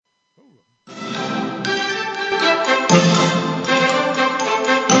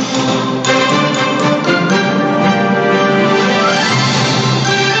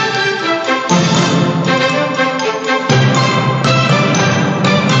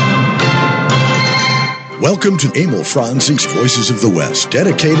Welcome to Emil Franzing's Voices of the West,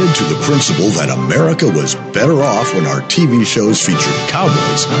 dedicated to the principle that America was better off when our TV shows featured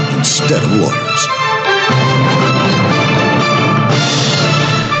cowboys instead of lawyers.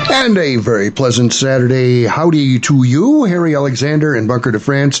 And a very pleasant Saturday howdy to you, Harry Alexander in Bunker de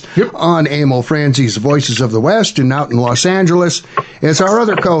France, on Emil Franzing's Voices of the West, and out in Los Angeles, it's our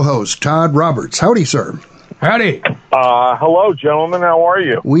other co-host, Todd Roberts. Howdy, sir. Howdy. Hello, gentlemen. How are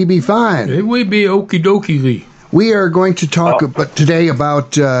you? We be fine. We be okie dokie. We are going to talk today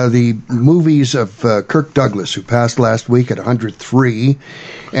about the movies of Kirk Douglas, who passed last week at 103.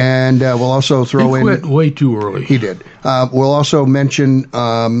 And we'll also throw in... He quit way too early. He did. We'll also mention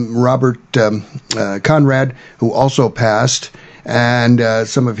Robert Conrad, who also passed, and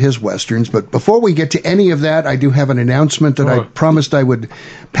some of his westerns. But before we get to any of that, I do have an announcement that I promised I would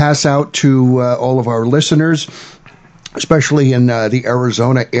pass out to all of our listeners, especially in the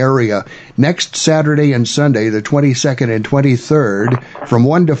Arizona area. Next Saturday and Sunday, the 22nd and 23rd, from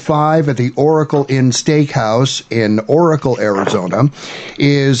 1 to 5 at the Oracle Inn Steakhouse in Oracle, Arizona,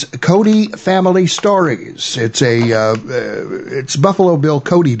 is Cody Family Stories. It's Buffalo Bill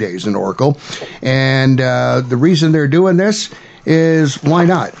Cody Days in Oracle, and the reason they're doing this is why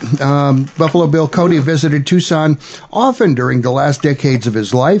not? Buffalo Bill Cody visited Tucson often during the last decades of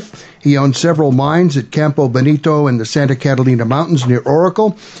his life. He owned several mines at Campo Bonito in the Santa Catalina Mountains near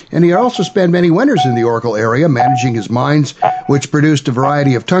Oracle, and he also spent many winters in the Oracle area managing his mines, which produced a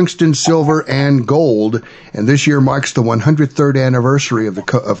variety of tungsten, silver, and gold. And this year marks the 103rd anniversary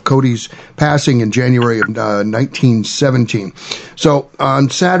of Cody's passing in January of 1917. So on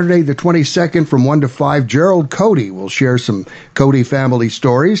Saturday the 22nd from 1 to 5, Gerald Cody will share some Cody family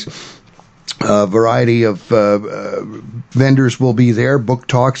stories. A variety of vendors will be there, book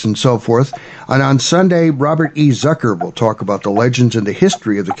talks and so forth. And on Sunday, Robert E. Zucker will talk about the legends and the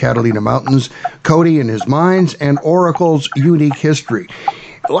history of the Catalina Mountains, Cody and his mines, and Oracle's unique history.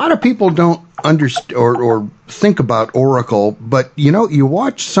 A lot of people don't understand or think about Oracle, but you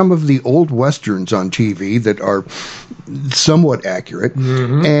watch some of the old westerns on TV that are somewhat accurate,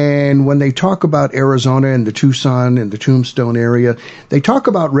 and when they talk about Arizona and the Tucson and the Tombstone area, they talk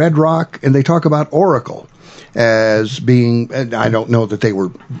about Red Rock and they talk about Oracle as being, and I don't know that they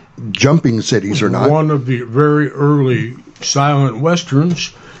were jumping cities or not. One of the very early silent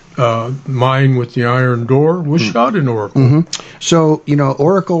westerns, Mine with the Iron Door, was shot in Oracle. So,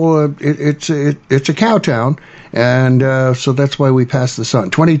 Oracle, it's a cow town, and so that's why we pass this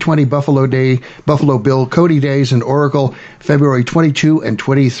on. 2020 Buffalo Bill Cody Days in Oracle, February 22 and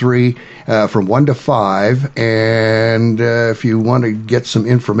 23 from 1 to 5. And if you want to get some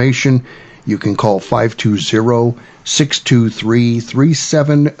information, you can call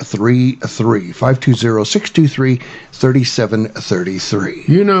 520-623-3733.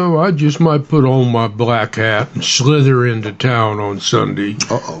 520-623-3733. I just might put on my black hat and slither into town on Sunday.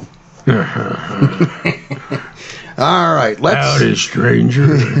 Uh-oh. All right. Howdy,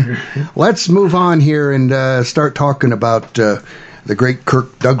 stranger. Let's move on here and start talking about the great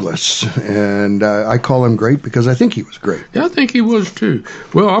Kirk Douglas, and I call him great because I think he was great. Yeah, I think he was too.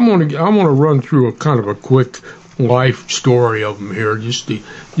 Well, I'm gonna run through a kind of a quick life story of him here, just to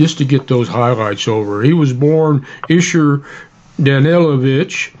get those highlights over. He was born Isher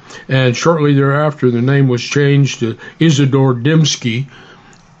Danilovich, and shortly thereafter the name was changed to Isidore Dembski,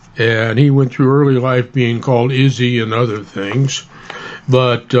 and he went through early life being called Izzy and other things.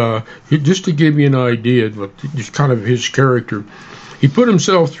 But just to give you an idea of just kind of his character, he put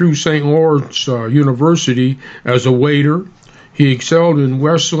himself through St. Lawrence University as a waiter. He excelled in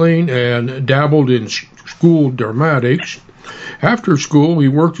wrestling and dabbled in school dramatics. After school, he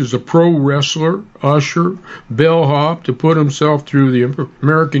worked as a pro wrestler, usher, bellhop to put himself through the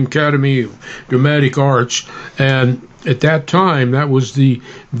American Academy of Dramatic Arts. And at that time, that was the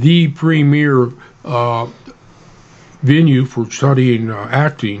premier venue for studying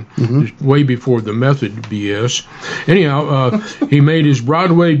acting, way before the method BS. Anyhow, he made his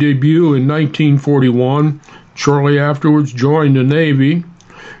Broadway debut in 1941. Shortly afterwards, joined the Navy,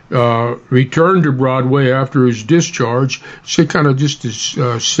 returned to Broadway after his discharge. So kind of just to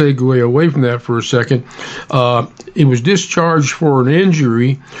segue away from that for a second, he was discharged for an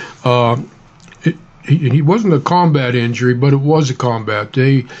injury. He wasn't a combat injury, but it was a combat.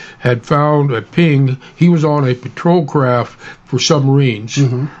 They had found a ping. He was on a patrol craft for submarines,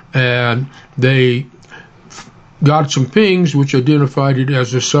 and they got some pings which identified it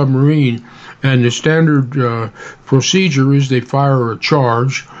as a submarine. And the standard procedure is they fire a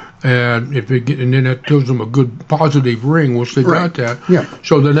charge, and and then that gives them a good positive ring once they got that. Yeah.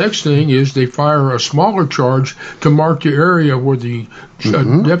 So the next thing is they fire a smaller charge to mark the area where the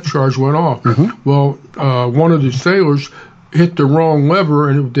depth charge went off. Well, one of the sailors hit the wrong lever,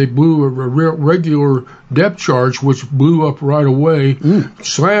 and they blew a regular depth charge, which blew up right away,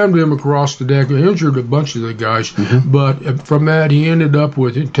 slammed him across the deck, injured a bunch of the guys. But from that, he ended up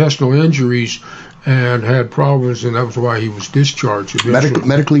with intestinal injuries and had problems, and that was why he was discharged.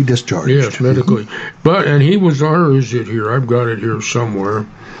 Medically discharged. Yes, medically. And he was on, or is it here? I've got it here somewhere.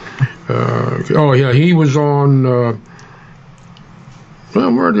 He was on,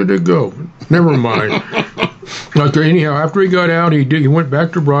 well, where did it go? Never mind. Anyhow, after he got out, he went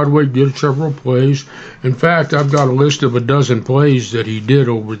back to Broadway, did several plays. In fact, I've got a list of a dozen plays that he did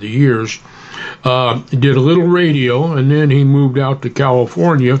over the years. He did a little radio, and then he moved out to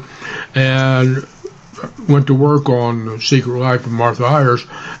California and went to work on Secret Life of Martha Ayers.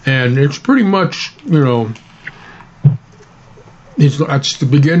 And it's pretty much, that's the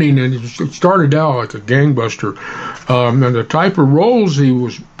beginning, and it started out like a gangbuster. And the type of roles he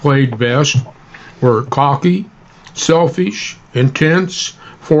was played best were cocky, selfish, intense,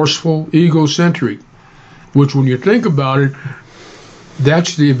 forceful, egocentric, which when you think about it,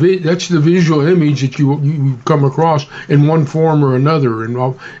 that's the visual image that you come across in one form or another in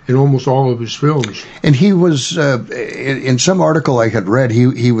almost all of his films. And he was in some article I had read,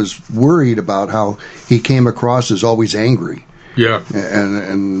 he was worried about how he came across as always angry. Yeah.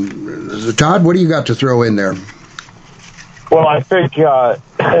 And Todd, what do you got to throw in there? Well, I think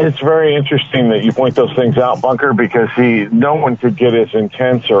it's very interesting that you point those things out, Bunker, because no one could get as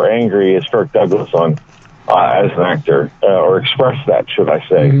intense or angry as Kirk Douglas as an actor, or express that, should I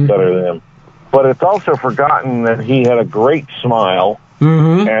say, better than him. But it's also forgotten that he had a great smile,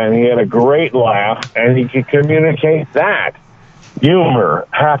 and he had a great laugh, and he could communicate that, humor,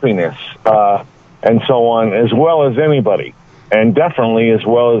 happiness, and so on, as well as anybody, and definitely as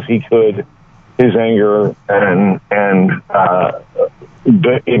well as he could his anger and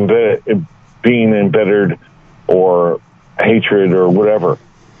being embittered or hatred or whatever.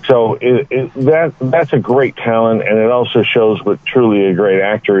 So that's a great talent, and it also shows what truly a great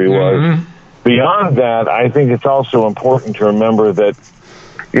actor he was. Beyond that, I think it's also important to remember that,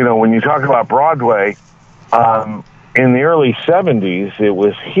 when you talk about Broadway, in the early 70s, it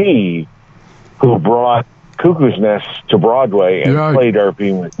was he who brought Cuckoo's Nest to Broadway and played R.P.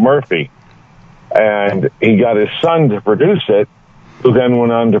 McMurphy. And he got his son to produce it, who then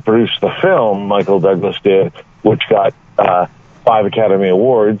went on to produce the film, Michael Douglas did, which got 5 Academy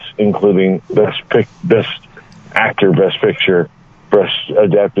Awards, including Best Actor, Best Picture, Best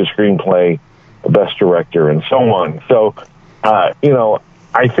Adapted Screenplay, Best Director, and so on. So,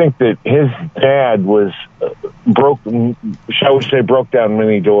 I think that his dad broke down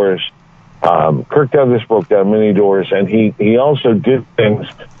many doors. Kirk Douglas broke down many doors, and he also did things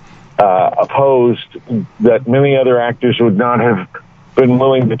opposed that many other actors would not have been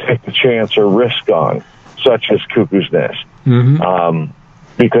willing to take the chance or risk on, such as Cuckoo's Nest.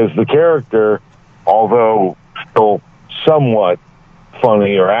 Because the character, although still somewhat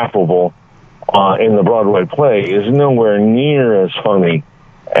funny or affable in the Broadway play, is nowhere near as funny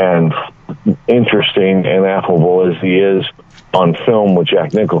and interesting and affable as he is on film with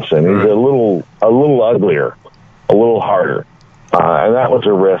Jack Nicholson. He's a little uglier, a little harder. And that was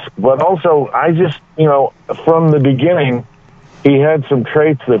a risk. But also, I just, from the beginning, he had some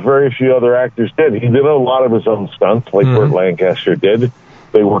traits that very few other actors did. He did a lot of his own stunts, like Burt Lancaster did.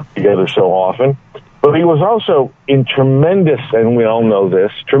 They worked together so often. But he was also in tremendous, and we all know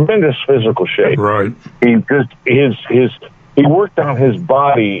this, tremendous physical shape. Right. He worked on his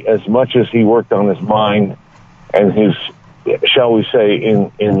body as much as he worked on his mind and his, shall we say,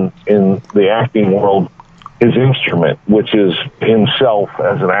 in the acting world, his instrument, which is himself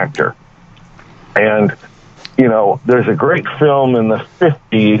as an actor. And, there's a great film in the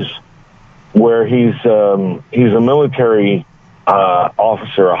 50s where he's a military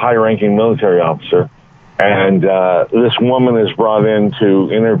officer, a high-ranking military officer, and this woman is brought in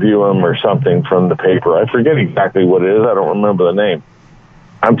to interview him or something from the paper. I forget exactly what it is. I don't remember the name.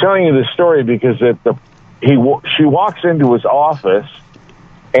 I'm telling you this story because she walks into his office,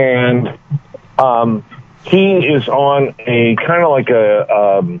 and he is on a kind of like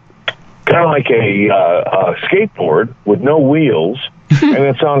a skateboard with no wheels, and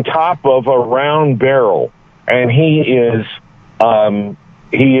it's on top of a round barrel, and he is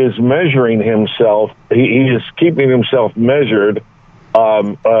measuring himself. He is keeping himself measured,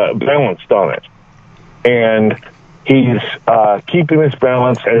 balanced on it, and he's keeping his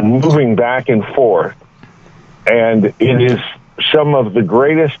balance and moving back and forth. And it is some of the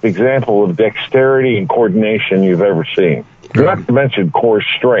greatest example of dexterity and coordination you've ever seen. Not to mention core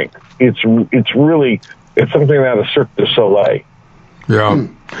strength. It's something out of Cirque du Soleil. Yeah.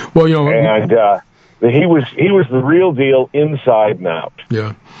 Well, and he was the real deal inside and out.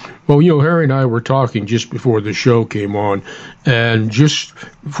 Yeah. Well, Harry and I were talking just before the show came on, and just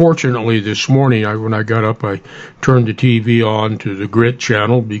fortunately this morning, when I got up, I turned the TV on to the Grit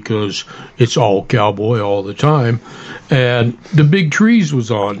channel because it's all cowboy all the time, and the Big Trees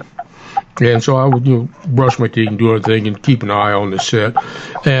was on. And so I would, brush my teeth and do everything and keep an eye on the set.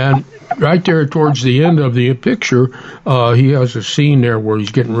 And right there towards the end of the picture, he has a scene there where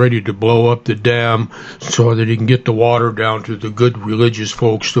he's getting ready to blow up the dam so that he can get the water down to the good religious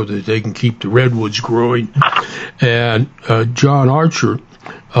folks so that they can keep the redwoods growing. And John Archer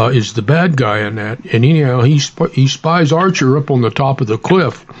is the bad guy in that. And anyhow, he spies Archer up on the top of the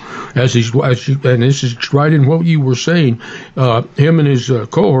cliff and this is right in what you were saying. Him and his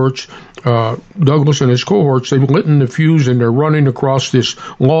cohorts, Douglas and his cohorts, they've lit in the fuse and they're running across this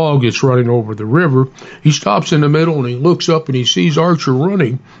log that's running over the river. He stops in the middle and he looks up and he sees Archer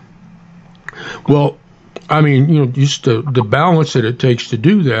running. Well, I mean, just the balance that it takes to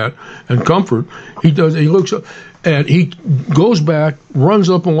do that and comfort. He looks up and he goes back, runs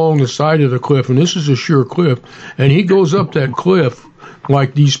up along the side of the cliff, and this is a sheer cliff, and he goes up that cliff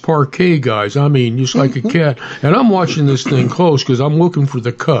like these parquet guys. I mean, just like a cat. And I'm watching this thing close because I'm looking for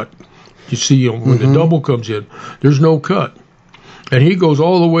the cut. You see, when the double comes in, there's no cut. And he goes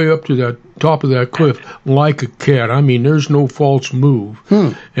all the way up to that top of that cliff like a cat. I mean, there's no false move.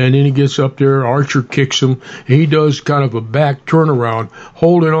 And then he gets up there, Archer kicks him. He does kind of a back turnaround,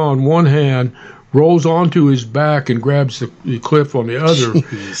 holding on one hand, rolls onto his back and grabs the cliff on the other.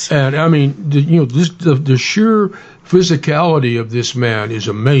 And I mean, the sheer physicality of this man is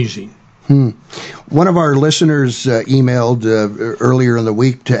amazing. One of our listeners emailed earlier in the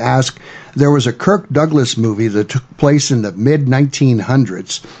week to ask, there was a Kirk Douglas movie that took place in the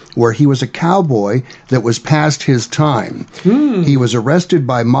mid-1900s where he was a cowboy that was past his time. He was arrested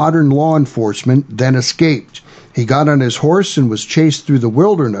by modern law enforcement, then escaped. He got on his horse and was chased through the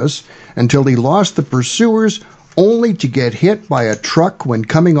wilderness until he lost the pursuers, only to get hit by a truck when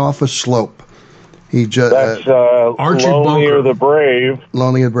coming off a slope. That's Lonely or the Brave.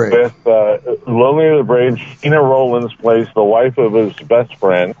 Lonely or the Brave. With Lonely or the Brave, Gina Rowlands plays the wife of his best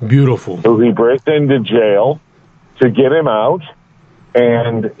friend. Beautiful. Who he breaks into jail to get him out.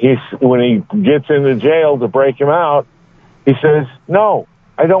 And when he gets into jail to break him out, he says, "No,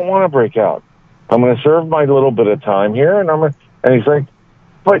 I don't want to break out. I'm going to serve my little bit of time here." And he's like,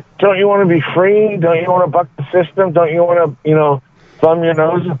 "But don't you want to be free? Don't you want to buck the system? Don't you want to, thumb your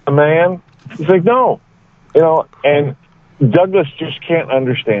nose at the man?" He's like, "No." And Douglas just can't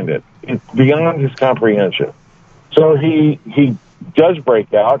understand it. It's beyond his comprehension. So he does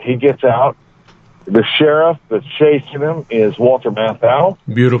break out. He gets out. The sheriff that's chasing him is Walter Matthau.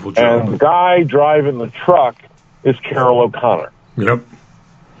 Beautiful job. And the guy driving the truck is Carroll O'Connor. Yep.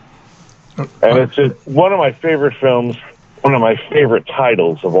 And it's one of my favorite films, one of my favorite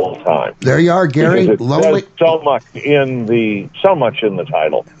titles of all time. There you are, Gary. Lonely. So much in the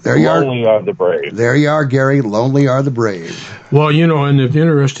title. There you are. Lonely are the brave. There you are, Gary. Lonely are the brave. Well, and the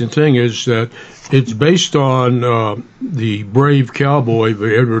interesting thing is that it's based on the Brave Cowboy by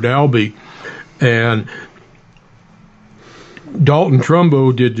Edward Albee, and Dalton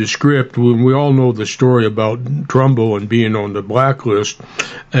Trumbo did the script. We all know the story about Trumbo and being on the blacklist,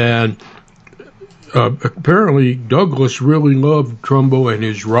 and apparently Douglas really loved Trumbo and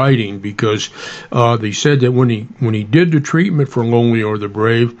his writing because they said that when he did the treatment for Lonely or the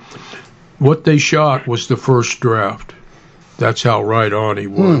Brave, what they shot was the first draft. That's how right on he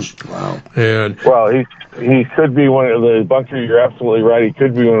was. Wow. And he could be one of the Bunker. You're absolutely right. He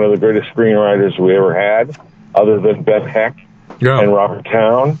could be one of the greatest screenwriters we ever had, other than Ben Heck and Robert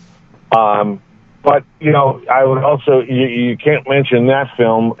Towne. But I would also you can't mention that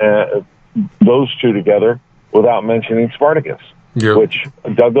film. Those two together without mentioning Spartacus, which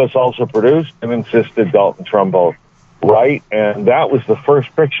Douglas also produced and insisted Dalton Trumbo write, and that was the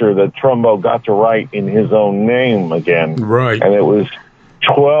first picture that Trumbo got to write in his own name again. Right. And it was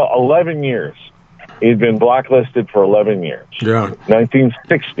 11 years. He'd been blacklisted for 11 years. Yeah.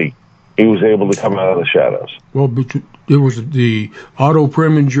 1960, he was able to come out of the shadows. Well, but it was the Otto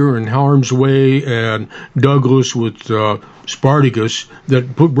Preminger and Harm's Way and Douglas with Spartacus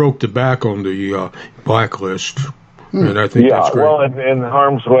that broke the back on the blacklist. And I think that's great. Well, and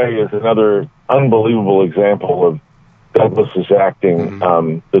Harm's Way is another unbelievable example of Douglas's acting.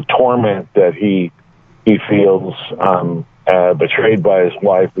 The torment that he feels, betrayed by his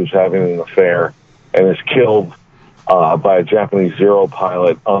wife who's having an affair and is killed by a Japanese Zero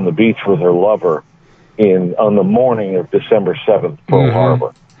pilot on the beach with her lover on the morning of December 7th, Pearl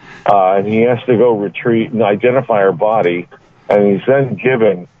Harbor. And he has to go retrieve and identify her body, and he's then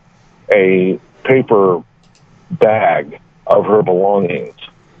given a paper bag of her belongings,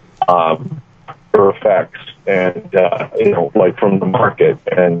 her effects, and, like from the market.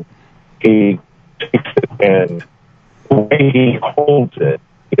 And he takes it, and the way he holds it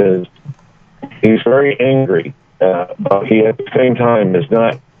is he's very angry, but he at the same time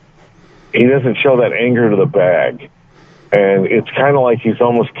he doesn't show that anger to the bag. And it's kind of like he's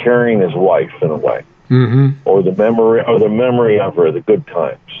almost carrying his wife in a way, or the memory of her, the good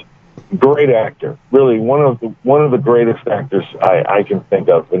times. Great actor, really one of the greatest actors I can think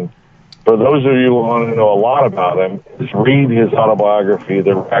of. And for those of you who want to know a lot about him, just read his autobiography,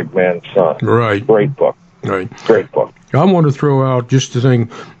 The Ragman's Son. Right, great book. Right, great book. I want to throw out just the thing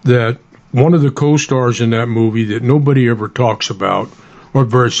that one of the co-stars in that movie that nobody ever talks about, or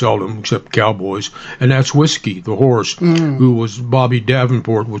very seldom, except cowboys, and that's Whiskey, the horse, who was Bobby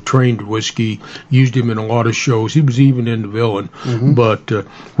Davenport, was trained Whiskey, used him in a lot of shows. He was even in The Villain, but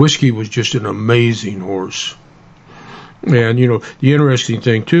Whiskey was just an amazing horse. And, the interesting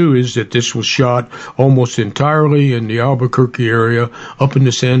thing, too, is that this was shot almost entirely in the Albuquerque area, up in the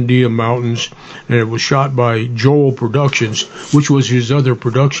Sandia Mountains, and it was shot by Joel Productions, which was his other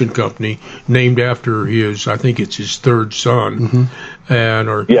production company, named after I think it's his third son. And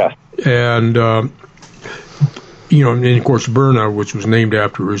of course, Berna, which was named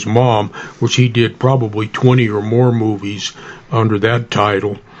after his mom, which he did probably 20 or more movies under that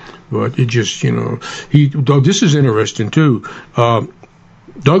title. But it just, this is interesting too.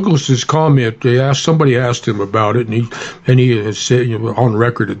 Douglas's comment, somebody asked him about it, and he has said, on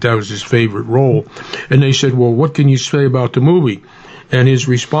record that was his favorite role. And they said, well, what can you say about the movie? And his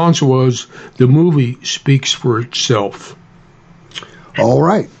response was, the movie speaks for itself. All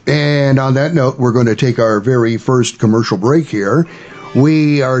right. And on that note, we're going to take our very first commercial break here.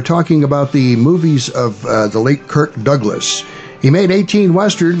 We are talking about the movies of the late Kirk Douglas. He made 18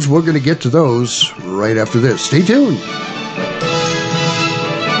 Westerns. We're going to get to those right after this. Stay tuned.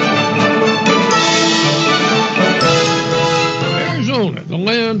 Arizona, the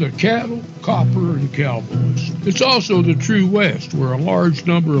land of cattle, copper, and cowboys. It's also the true West, where a large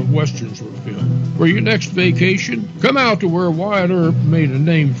number of Westerns were filmed. For your next vacation, come out to where Wyatt Earp made a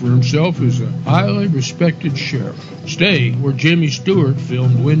name for himself as a highly respected sheriff. Stay where Jimmy Stewart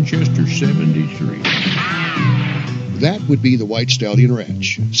filmed Winchester 73. That would be the White Stallion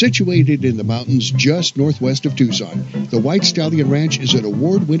Ranch. Situated in the mountains just northwest of Tucson, the White Stallion Ranch is an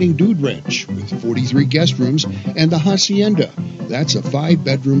award-winning dude ranch with 43 guest rooms and the Hacienda. That's a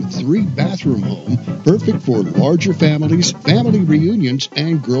 5-bedroom, 3-bathroom home, perfect for larger families, family reunions,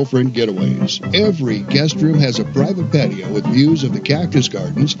 and girlfriend getaways. Every guest room has a private patio with views of the cactus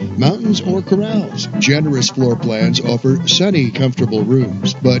gardens, mountains, or corrals. Generous floor plans offer sunny, comfortable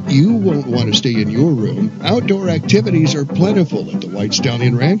rooms, but you won't want to stay in your room. Outdoor activities are plentiful at the White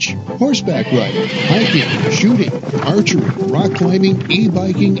Stallion Ranch. Horseback riding, hiking, shooting, archery, rock climbing,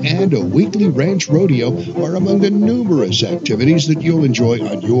 e-biking, and a weekly ranch rodeo are among the numerous activities that you'll enjoy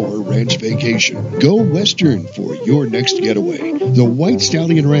on your ranch vacation. Go Western for your next getaway. The White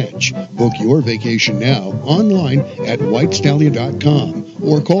Stallion Ranch. Book your vacation now online at whitestallion.com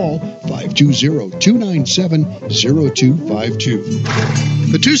or call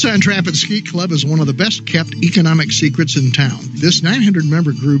 520-297-0252. The Tucson Trap and Skeet Club is one of the best-kept economic secrets in town. This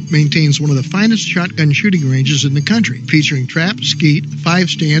 900-member group maintains one of the finest shotgun shooting ranges in the country, featuring trap, skeet,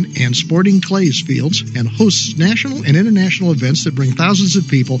 5-stand, and sporting clays fields, and hosts national and international events that bring thousands of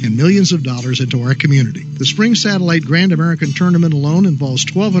people and millions of dollars into our community. The Spring Satellite Grand American Tournament alone involves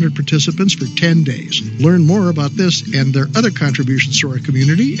 1,200 participants for 10 days. Learn more about this and their other contributions to our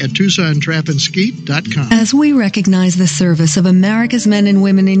community at TucsonTrapandSkeet.com. As we recognize the service of America's men and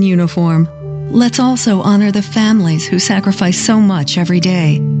women in uniform, let's also honor the families who sacrifice so much every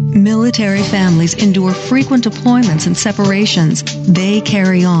day. Military families endure frequent deployments and separations. They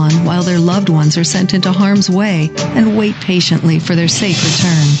carry on while their loved ones are sent into harm's way and wait patiently for their safe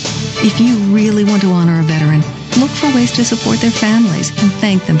return. If you really want to honor a veteran, look for ways to support their families and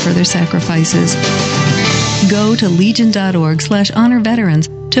thank them for their sacrifices. Go to legion.org/honor veterans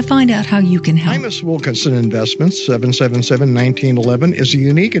to find out how you can help. Hymus Wilkinson Investments, 777-1911, is a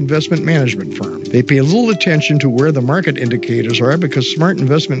unique investment management firm. They pay little attention to where the market indicators are because smart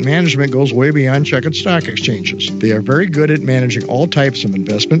investment management goes way beyond checkered stock exchanges. They are very good at managing all types of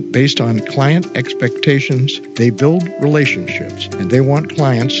investment based on client expectations. They build relationships, and they want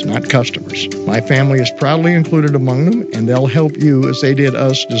clients, not customers. My family is proudly included among them, and they'll help you, as they did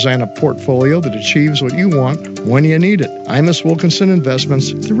us, design a portfolio that achieves what you want when you need it. Hymus Wilkinson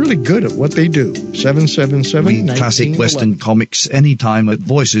Investments, they're really good at what they do. 777-1911. Read classic Western comics anytime at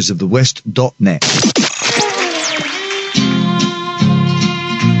voicesofthewest.net.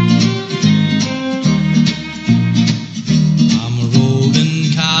 I'm a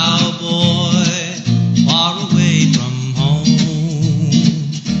roving cowboy, far away from home,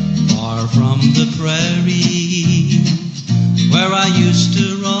 far from the prairie, where I used to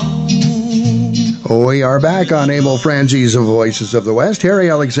roam. We are back on Abel Franzese of Voices of the West. Harry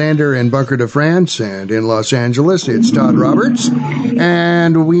Alexander in Bunker de France, and in Los Angeles, it's Todd Roberts.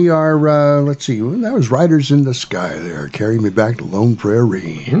 And we are, let's see, that was Riders in the Sky there. Carry Me Back to Lone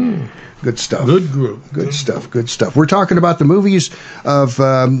Prairie. Good stuff. Good group. Good stuff. Good stuff. We're talking about the movies of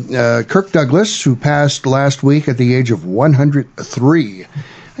Kirk Douglas, who passed last week at the age of 103.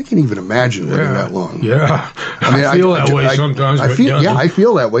 I can't even imagine living that long. Yeah. I mean, I feel that way sometimes. I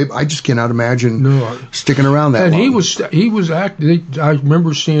feel that way. I just cannot imagine sticking around that long. And he was acting. I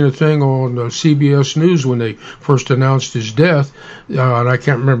remember seeing a thing on CBS News when they first announced his death, and I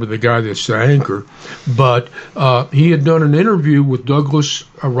can't remember the guy that's the anchor, but he had done an interview with Douglas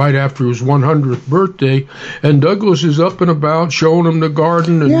right after his 100th birthday, and Douglas is up and about showing him the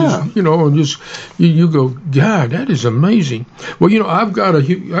garden, and just, and just you go, God, that is amazing. Well, I got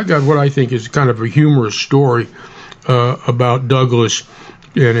what I think is kind of a humorous story about Douglas,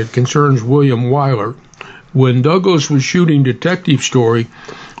 and it concerns William Wyler. When Douglas was shooting Detective Story,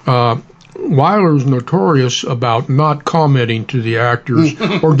 Wyler's notorious about not commenting to the actors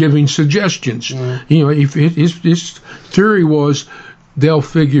or giving suggestions. His theory was they'll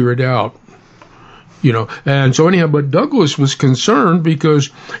figure it out. And so anyhow, but Douglas was concerned because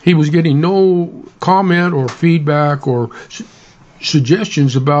he was getting no comment or feedback or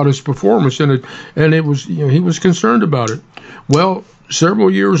suggestions about his performance, and it was he was concerned about it. Well, several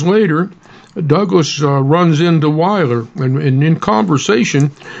years later, Douglas runs into Wyler, and in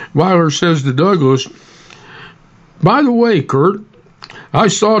conversation, Wyler says to Douglas, "By the way, Kurt, I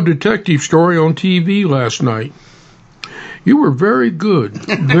saw Detective Story on TV last night. You were very good,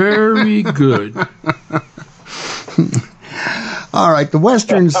 very good." All right, the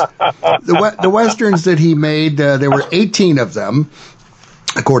westerns, the westerns that he made, there were 18 of them,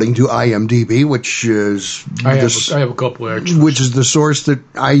 according to IMDb, which is I have a couple of extras. Which is the source that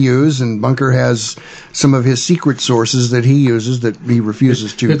I use, and Bunker has some of his secret sources that he uses that he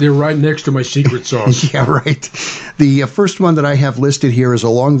refuses to. They're right next to my secret sauce. Yeah, right. The first one that I have listed here is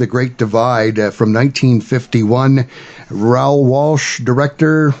Along the Great Divide from 1951. Raoul Walsh,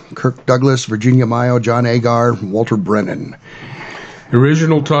 director, Kirk Douglas, Virginia Mayo, John Agar, Walter Brennan. The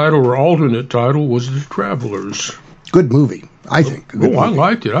original title or alternate title was The Travelers. Good movie, I think. I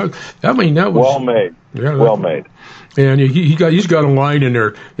liked it. That was well made. Yeah, well made. And he's got a line in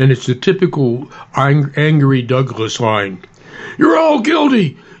there, and it's the typical angry Douglas line. "You're all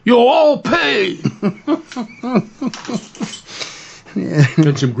guilty. You'll all pay."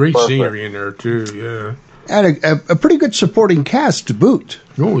 And some great scenery in there too. Yeah. And a pretty good supporting cast to boot.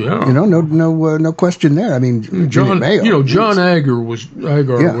 Oh yeah, no question there. I mean, John Mayo, John Agar was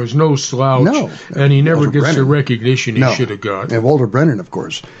no slouch, and he never gets the recognition he should have got. And Walter Brennan, of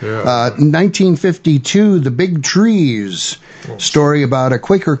course. Yeah. 1952, The Big Trees, story about a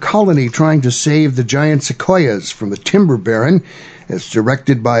Quaker colony trying to save the giant sequoias from the timber baron. It's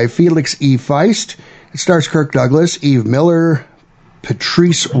directed by Felix E. Feist. It stars Kirk Douglas, Eve Miller,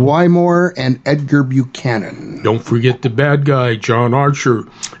 Patrice Wymore, and Edgar Buchanan. Don't forget the bad guy, John Archer,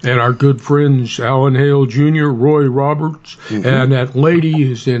 and our good friends, Alan Hale Jr., Roy Roberts, and that lady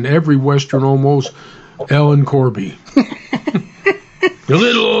who's in every Western almost, Ellen Corby. The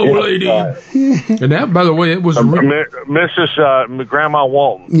little old lady. And that, by the way, it was... Mrs. Grandma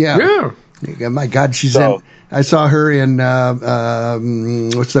Walton. Yeah. My God, she's in... I saw her in,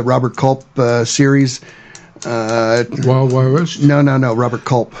 what's that Robert Culp series? Wild West? No, Robert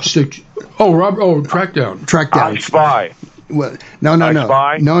Culp. Trackdown. Trackdown. I Spy. Well, no.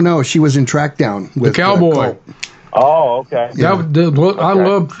 Spy? No, she was in Trackdown with the cowboy. Oh, okay. Yeah. I love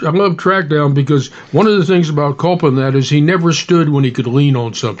Trackdown because one of the things about Culp in that is he never stood when he could lean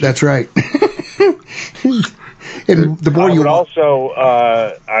on something. That's right. And the more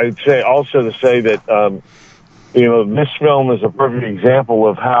I'd say that this film is a perfect example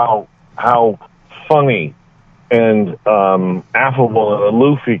of how funny and affable and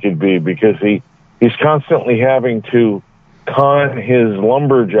aloof he could be, because he's constantly having to con his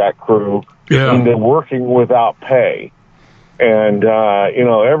lumberjack crew into working without pay. And,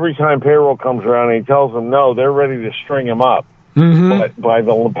 every time payroll comes around and he tells them no, they're ready to string him up. Mm-hmm. But by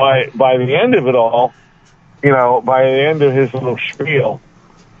the end of it all, by the end of his little spiel,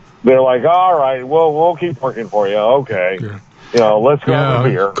 they're like, all right, well, we'll keep working for you. Okay. Yeah. Let's go have a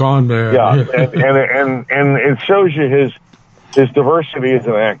beer. Con man. Yeah. and it shows you his diversity as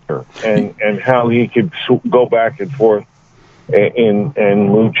an actor and how he could go back and forth in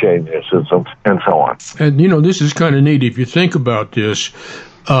mood changes and so on. And, this is kind of neat. If you think about this,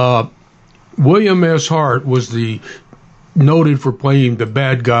 William S. Hart was noted for playing the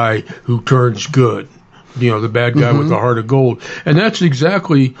bad guy who turns good. The bad guy with the heart of gold. And that's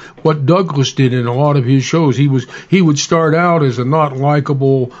exactly what Douglas did in a lot of his shows. He would start out as a not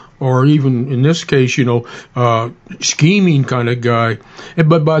likable, or even in this case, scheming kind of guy.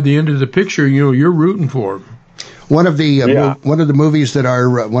 But by the end of the picture, you're rooting for him. One of the movies that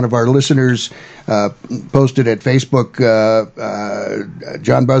one of our listeners posted at Facebook,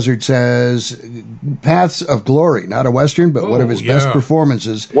 John Buzzard says, Paths of Glory, not a Western, but one of his best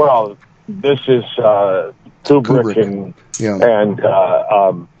performances. Well, this is Kubrick and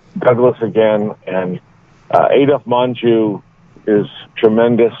Douglas again, and Adolphe Menjou is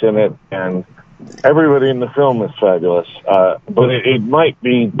tremendous in it, and everybody in the film is fabulous. But it might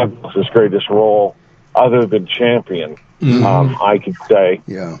be Douglas's greatest role, other than Champion, I could say.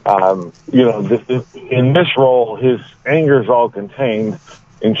 Yeah. In this role, his anger is all contained.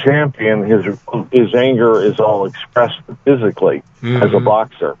 In Champion, his anger is all expressed physically as a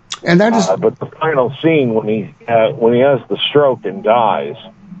boxer. And that is, but the final scene when he has the stroke and dies,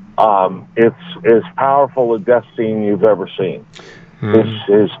 it's as powerful a death scene you've ever seen.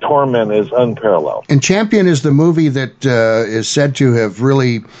 His torment is unparalleled. And Champion is the movie that is said to have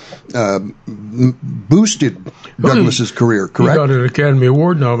really boosted Douglas's career, correct? He got an Academy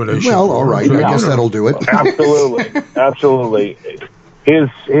Award nomination. Well, all right. I guess that'll do it. Absolutely.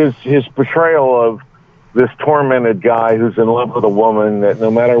 His portrayal of this tormented guy who's in love with a woman that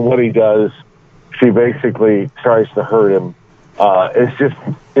no matter what he does, she basically tries to hurt him.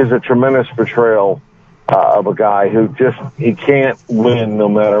 Is a tremendous portrayal of a guy who he can't win no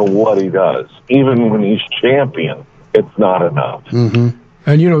matter what he does. Even when he's champion, it's not enough. Mm-hmm.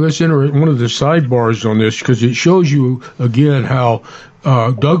 And, that's one of the sidebars on this, because it shows you, again, how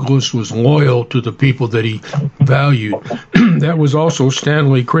Douglas was loyal to the people that he valued. That was also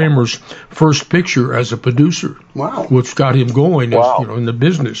Stanley Kramer's first picture as a producer. Wow. Which got him going in the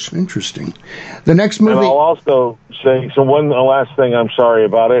business. Interesting. The next movie... And I'll also say, one last thing I'm sorry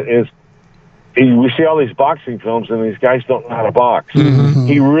about it is, we see all these boxing films, and these guys don't know how to box. Mm-hmm.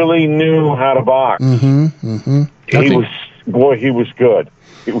 He really knew how to box. Mm-hmm. Mm-hmm. He was good.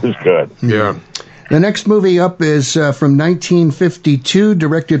 He was good. Yeah. The next movie up is from 1952,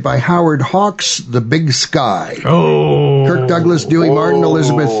 directed by Howard Hawks, The Big Sky. Oh. Kirk Douglas, Dewey Martin,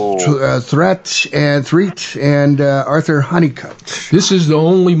 Elizabeth Threat, and Arthur Honeycutt. This is the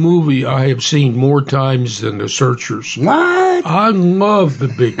only movie I have seen more times than The Searchers. What? I love The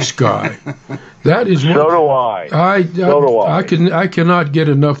Big Sky. That is so do I. So do I. I cannot get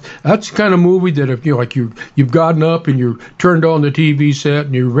enough. That's the kind of movie that if you've gotten up and you're turned on the TV set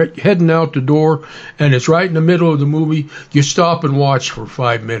and you're heading out the door and it's right in the middle of the movie, you stop and watch for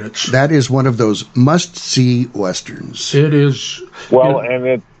 5 minutes. That is one of those must-see westerns. It is. Well,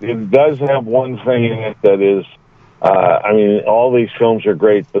 and it does have one thing in it that is, all these films are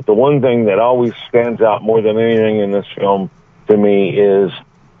great, but the one thing that always stands out more than anything in this film to me is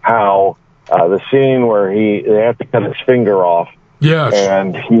how the scene where they have to cut his finger off. Yes.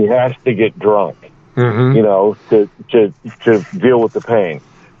 And he has to get drunk, mm-hmm. To deal with the pain.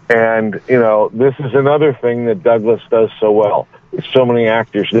 And, this is another thing that Douglas does so well. So many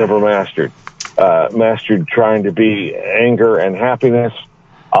actors never mastered trying to be anger and happiness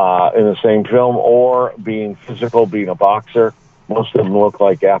in the same film, or being physical, being a boxer. Most of them look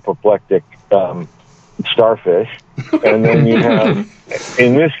like apoplectic starfish. And then you have,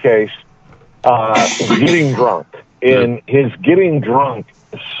 in this case, getting drunk. And his getting drunk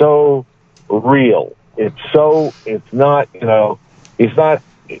is so real.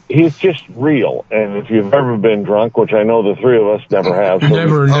 He's just real. And if you've ever been drunk, which I know the three of us never have, so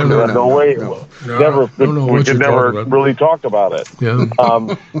never. We could never really talk about it. Yeah.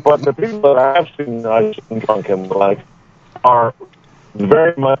 But the people that I've seen drunk in life are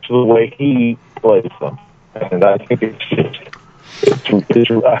very much the way he plays them. And I think it's just It's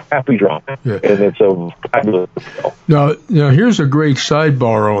a happy drama, Yeah. and it's a fabulous film. Now, here's a great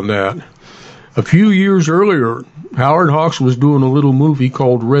sidebar on that. A few years earlier, Howard Hawks was doing a little movie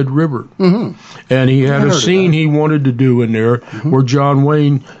called Red River, and he had a scene he wanted to do in there where John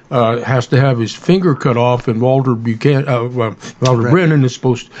Wayne has to have his finger cut off, and Walter Brennan is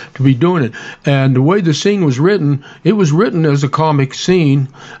supposed to be doing it. And the way the scene was written, it was written as a comic scene,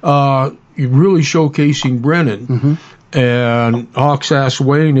 really showcasing Brennan. And Hawks asked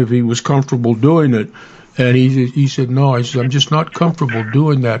Wayne if he was comfortable doing it. And he said, no, I'm just not comfortable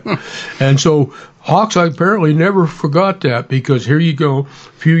doing that. And so Hawks apparently never forgot that, because here you go, a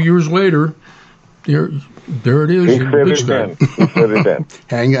few years later, there it is. He fit it in.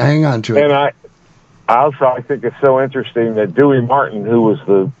 Hang on to it. And I think it's so interesting that Dewey Martin, who was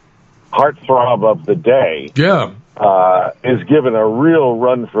the heartthrob of the day, is given a real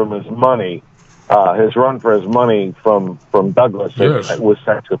run from his money. His run for his money from Douglas with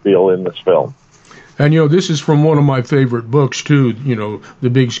sex appeal in this film. And, this is from one of my favorite books, too, The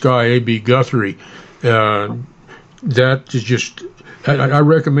Big Sky, A.B. Guthrie. That is just, I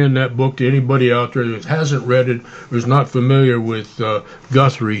recommend that book to anybody out there that hasn't read it or is not familiar with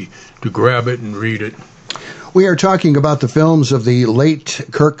Guthrie, to grab it and read it. We are talking about the films of the late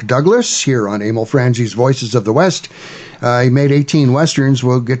Kirk Douglas here on Emil Franzi's Voices of the West. He made 18 Westerns.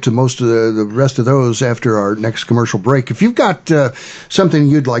 We'll get to most of the rest of those after our next commercial break. If you've got something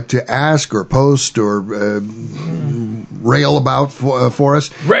you'd like to ask or post or rail about for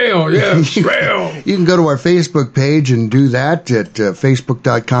us. Rail, yes, rail. You can go to our Facebook page and do that at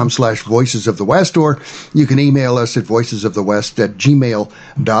facebook.com/Voices of the West, or you can email us at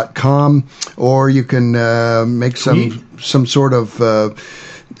voicesofthewest@gmail.com, or you can make some sort of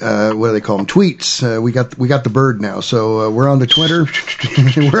what do they call them? Tweets. We got the bird now, so we're on the Twitter.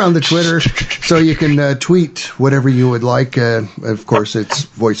 We're on the Twitter, so you can tweet whatever you would like. Of course, it's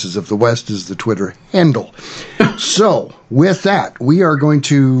Voices of the West is the Twitter handle. So, with that, we are going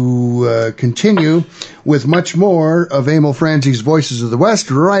to continue with much more of Emil Franzi's Voices of the West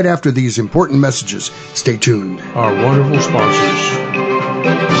right after these important messages. Stay tuned. Our wonderful sponsors.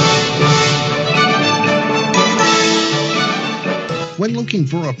 When looking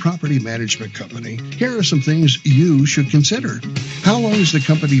for a property management company, here are some things you should consider. How long has the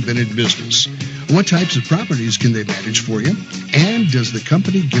company been in business? What types of properties can they manage for you? And does the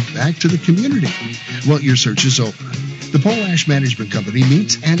company give back to the community? Well, your search is over. The Polash Management Company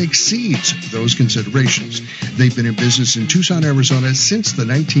meets and exceeds those considerations. They've been in business in Tucson, Arizona since the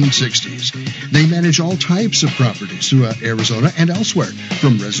 1960s. They manage all types of properties throughout Arizona and elsewhere,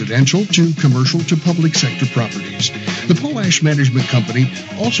 from residential to commercial to public sector properties. The Polash Management Company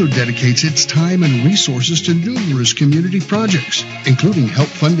also dedicates its time and resources to numerous community projects, including help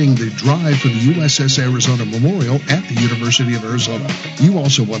funding the drive for the USS Arizona Memorial at the University of Arizona. You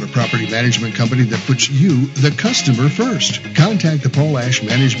also want a property management company that puts you, the customer, first. Contact the Polash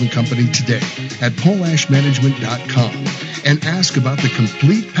Management Company today at polashmanagement.com and ask about the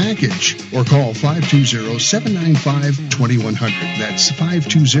complete package, or call 520-795-2100. That's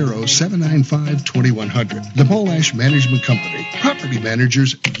 520-795-2100. The Polash Management Company. Property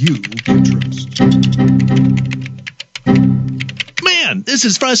managers you can trust. Man, this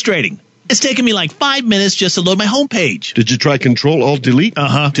is frustrating. It's taken me like 5 minutes just to load my homepage. Did you try Control-Alt-Delete?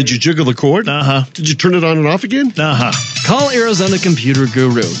 Uh-huh. Did you jiggle the cord? Uh-huh. Did you turn it on and off again? Uh-huh. Call Arizona Computer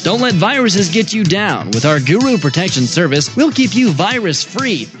Guru. Don't let viruses get you down. With our Guru Protection Service, we'll keep you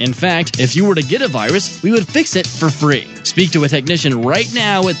virus-free. In fact, if you were to get a virus, we would fix it for free. Speak to a technician right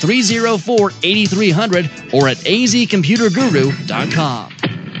now at 304-8300 or at azcomputerguru.com.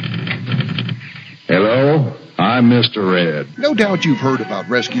 Hello? I'm Mr. Red. No doubt you've heard about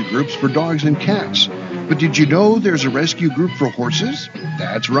rescue groups for dogs and cats. But did you know there's a rescue group for horses?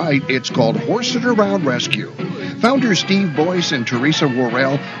 That's right. It's called Horse It Around Rescue. Founders Steve Boyce and Teresa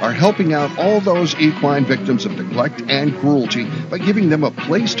Worrell are helping out all those equine victims of neglect and cruelty by giving them a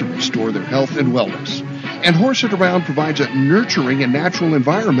place to restore their health and wellness. And Horse It Around provides a nurturing and natural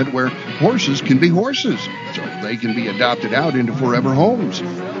environment where horses can be horses, so they can be adopted out into forever homes.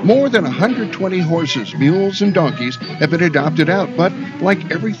 More than 120 horses, mules, and donkeys have been adopted out, but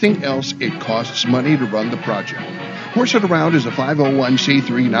like everything else, it costs money to run the project. Horse It Around is a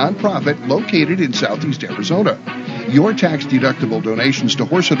 501c3 nonprofit located in southeast Arizona. Your tax-deductible donations to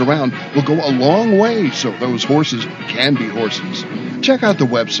Horse It Around will go a long way so those horses can be horses. Check out the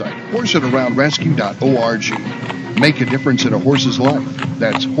website, horseitaroundrescue.org. Make a difference in a horse's life.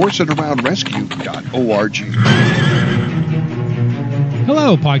 That's horseitaroundrescue.org.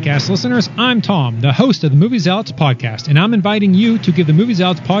 Hello, podcast listeners. I'm Tom, the host of the Movie Zealots podcast, and I'm inviting you to give the Movie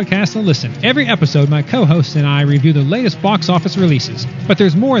Zealots podcast a listen. Every episode, my co-hosts and I review the latest box office releases, but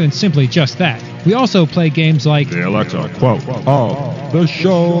there's more than simply just that. We also play games like the Alexa quote of the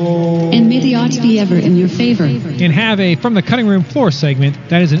show, and may the odds be ever in your favor, and have a From the Cutting Room Floor segment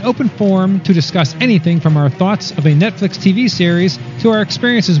that is an open forum to discuss anything from our thoughts of a Netflix TV series to our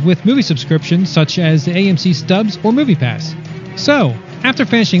experiences with movie subscriptions such as the AMC Stubs or MoviePass. So, after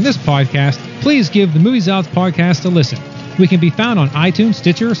finishing this podcast, please give the Movie Zealots podcast a listen. We can be found on iTunes,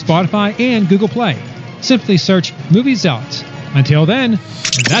 Stitcher, Spotify, and Google Play. Simply search Movie Zealots. Until then,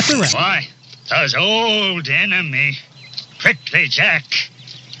 that's a wrap. Why, those old enemy. Prickly Jack.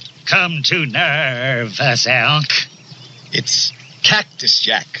 Come to nervous elk. It's Cactus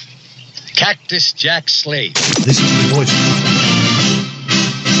Jack. Cactus Jack Slade. This is the voice.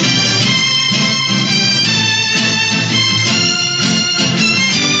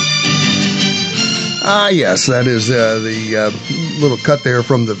 Yes, that is the little cut there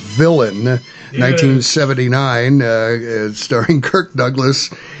from The Villain, 1979, starring Kirk Douglas,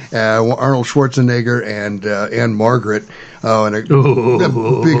 Arnold Schwarzenegger, and Anne Margaret. And a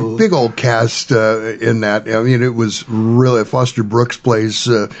big old cast in that. I mean, it was really Foster Brooks plays.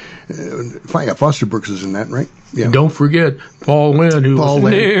 Foster Brooks is in that, right? Yeah. Don't forget Paul Lynde, who was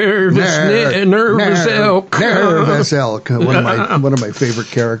nervous elk. Nervous elk, one of my favorite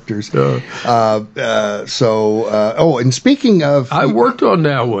characters. And speaking of, I worked on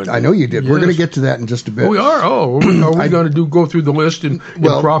that one. I know you did. Yes. We're going to get to that in just a bit. We are. Are we going to go through the list in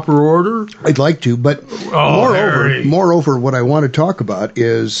proper order? I'd like to, but moreover, what I want to talk about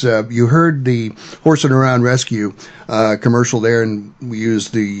is you heard the Horsing Around Rescue commercial there, and we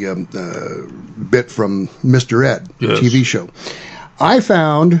used the bit from Mr. Ed, TV show. I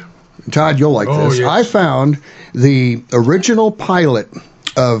found, Todd, you'll like this. Yes. I found the original pilot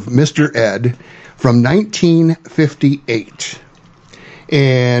of Mr. Ed from 1958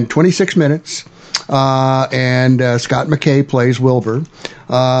 in 26 minutes. And Scott McKay plays Wilbur.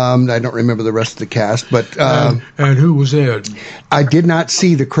 I don't remember the rest of the cast, but and who was Ed? I did not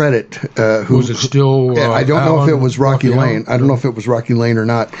see the credit. Who was it? Still? I don't know if it was Rocky Lane. I don't know if it was Rocky Lane or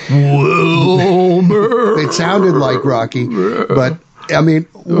not. Wilbur. It sounded like Rocky, but I mean,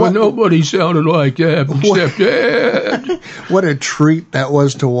 nobody sounded like that except Ed. What a treat that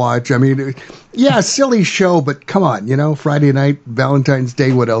was to watch. I mean, silly show, but come on, Friday night, Valentine's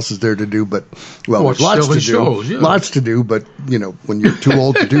Day, what else is there to do? But, lots to do. Shows, yeah. Lots to do, but, when you're too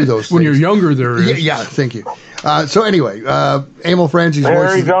old to do those things. When you're younger, there is. Yeah, thank you. So anyway, Emil Franzi's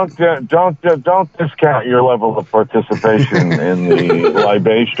Larry, don't discount your level of participation in the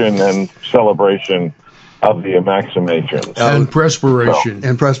libation and celebration of the Maximation. And perspiration.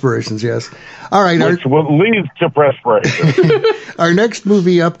 And perspirations, yes. All right. Which will lead to perspiration. Our next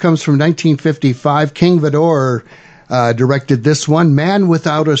movie up comes from 1955. King Vidor directed this one, Man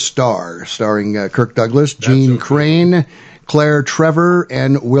Without a Star, starring Kirk Douglas, Gene Crane, Claire Trevor,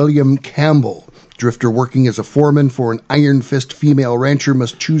 and William Campbell. Drifter working as a foreman for an iron-fist female rancher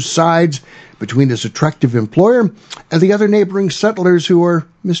must choose sides between his attractive employer and the other neighboring settlers who are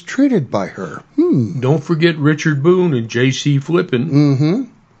mistreated by her. Don't forget Richard Boone and J.C. Flippin. Mm-hmm.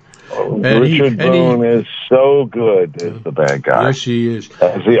 Richard Boone is so good as the bad guy. Yes, he is.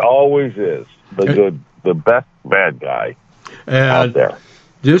 As he always is. The best bad guy out there.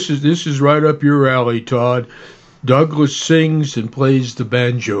 This is right up your alley, Todd. Douglas sings and plays the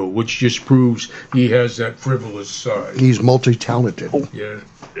banjo, which just proves he has that frivolous side. He's multi-talented. Yeah.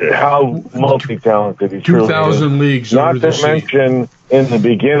 How multi-talented he 2,000 leagues Not over the sea. to mention in the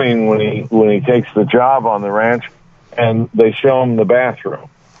beginning when he takes the job on the ranch and they show him the bathroom.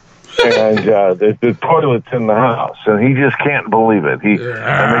 And the toilet's in the house, and he just can't believe it. And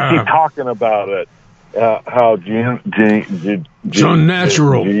they keep talking about it. How it's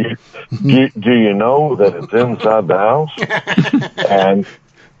unnatural. Do you know that it's inside the house? And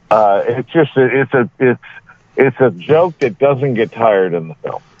it's a joke that doesn't get tired in the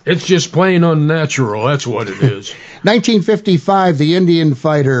film. It's just plain unnatural. That's what it is. 1955, the Indian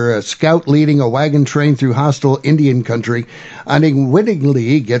fighter, a scout leading a wagon train through hostile Indian country,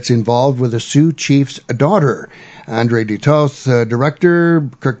 unwittingly gets involved with a Sioux chief's daughter. Andre Dutoth, director,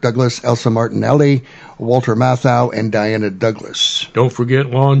 Kirk Douglas, Elsa Martinelli, Walter Matthau, and Diana Douglas. Don't forget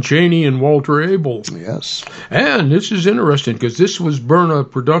Lon Chaney and Walter Abel. Yes. And this is interesting because this was Burna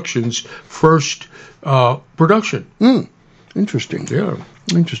Productions' first production. Interesting. Yeah.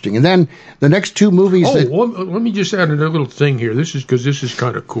 Interesting. And then the next two movies. Let me just add another little thing here. This is because this is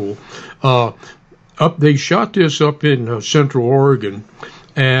kind of cool. They shot this up in Central Oregon,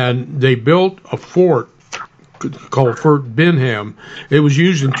 and they built a fort called Fort Benham. It was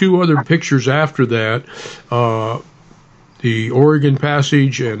used in 2 other pictures after that, the Oregon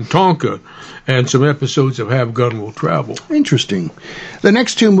Passage and Tonka, and some episodes of Have Gun Will Travel. Interesting. The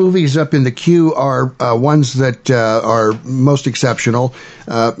next 2 movies up in the queue are ones that are most exceptional,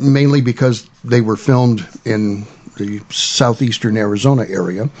 mainly because they were filmed in the southeastern Arizona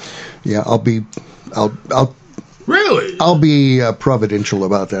area. Yeah, I'll be providential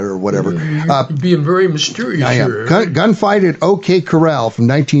about that or whatever. You're being very mysterious I am. here. Gunfight at OK Corral from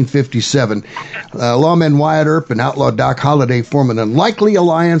 1957. Lawman Wyatt Earp and outlaw Doc Holliday form an unlikely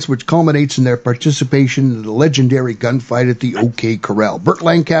alliance which culminates in their participation in the legendary gunfight at the OK Corral. Burt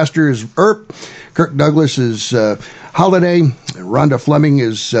Lancaster is Earp, Kirk Douglas is Holliday, and Rhonda Fleming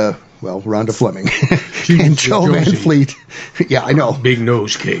is... Rhonda Fleming. And Joe Van Fleet. Yeah, I know. Big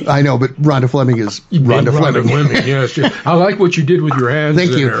nose cake. I know, but Rhonda Fleming is Rhonda Fleming. Yes. I like what you did with your hands.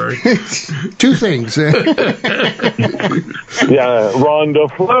 Thank you. Eric. 2 things. Rhonda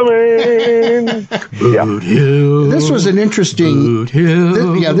Fleming. Boot Hill. This was an interesting.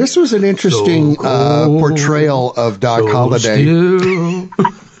 This was an interesting portrayal of Doc Holliday.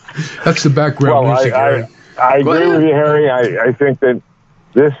 That's the background music. I agree with you, Harry. I think that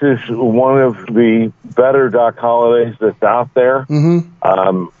this is one of the better Doc Hollidays that's out there. Mm-hmm.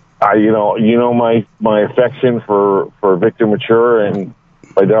 My affection for Victor Mature and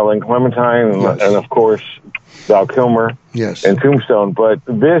by Darlene Clementine and of course Val Kilmer. Yes. And Tombstone. But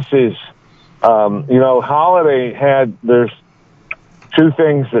this is, Holliday there's 2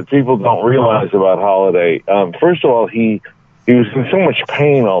 things that people don't realize about Holliday. First of all, he was in so much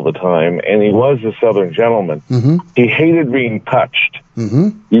pain all the time, and he was a Southern gentleman. Mm-hmm. He hated being touched.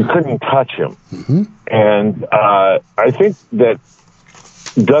 Mm-hmm. You couldn't touch him. Mm-hmm. And I think that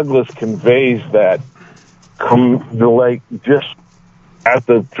Douglas conveys that just at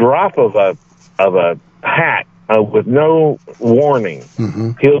the drop of a hat with no warning,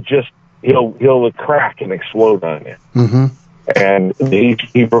 mm-hmm. he'll crack and explode on you. Mm-hmm. And he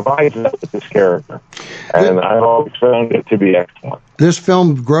provides that with his character. And I've always found it to be excellent. This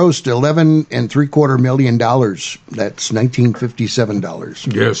film grossed $11.75 million. That's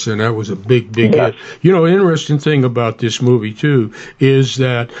 $1957. Yes, and that was a big hit. Interesting thing about this movie, too, is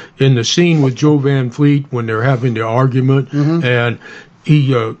that in the scene with Joe Van Fleet, when they're having the argument, mm-hmm. and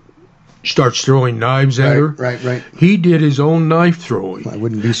he starts throwing knives at her. Right. He did his own knife throwing. I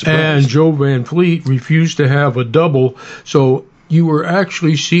wouldn't be surprised. And Joe Van Fleet refused to have a double, so you were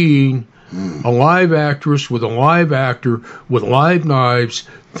actually seeing a live actress with a live actor with live knives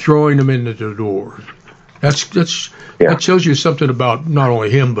throwing them into the door. That tells you something about not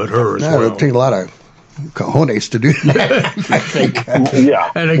only him but her as well. It'll take a lot of cojones to do that, I think.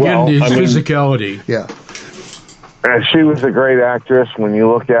 Yeah. And again, his physicality. Yeah. And she was a great actress when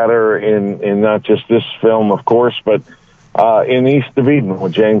you look at her in not just this film, of course, but in East of Eden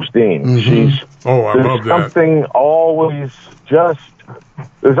with James Dean. Mm-hmm. I love that.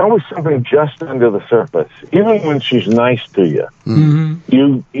 There's always something just under the surface, even when she's nice to you.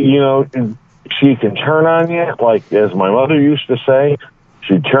 Mm-hmm. She can turn on you, like as my mother used to say,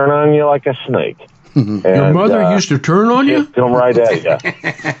 she'd turn on you like a snake. And, your mother used to turn on you? Come right at you.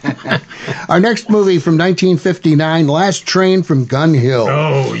 Our next movie from 1959, Last Train from Gun Hill.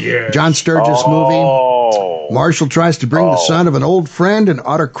 Oh, yeah. John Sturges movie. Marshall tries to bring the son of an old friend and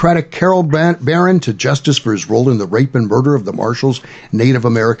autocratic Carol Barron to justice for his role in the rape and murder of the Marshall's Native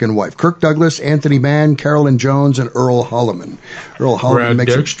American wife. Kirk Douglas, Anthony Mann, Carolyn Jones, and Earl Holliman. Earl Holliman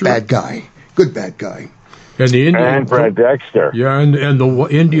makes a bad guy. Good bad guy. And the Indian, and Brad Dexter. Yeah, and the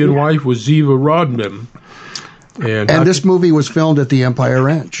Indian wife was Ziva Rodman. And this movie was filmed at the Empire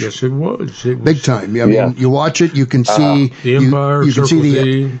Ranch. Yes, it was. Big time. I mean, you watch it, you can see the Empire. You can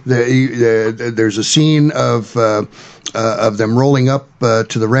see there's a scene of them rolling up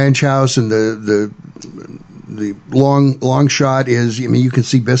to the ranch house, and the long shot is, I mean, you can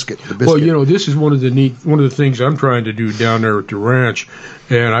see Biscuit. The Biscuit. Well, this is one of the things I'm trying to do down there at the ranch,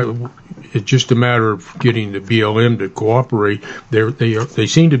 and it's just a matter of getting the BLM to cooperate. They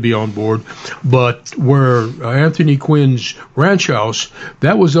seem to be on board, but where Anthony Quinn's ranch house,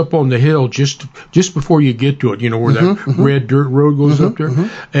 that was up on the hill just before you get to it. Where that red dirt road goes up there,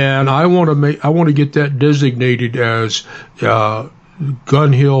 and I want to get that designated as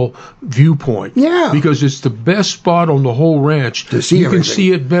Gun Hill Viewpoint. Yeah. Because it's the best spot on the whole ranch. To see you can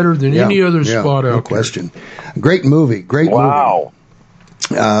see it better than any other spot out there. No question. Great movie. Wow.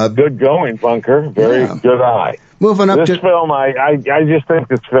 Good going, Bunker. Very good eye. Moving up this film, I just think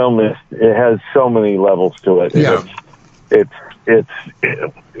this film it has so many levels to it. Yeah. It's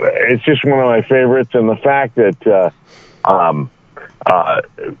just one of my favorites, and the fact that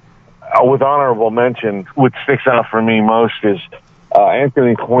with honorable mention, what sticks out for me most is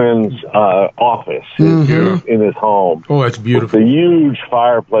Anthony Quinn's office in his home. Oh, that's beautiful. With the huge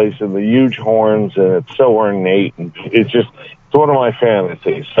fireplace and the huge horns, and it's so ornate. And it's one of my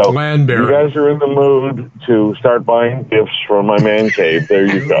fantasies. So if you guys are in the mood to start buying gifts for my man cave, there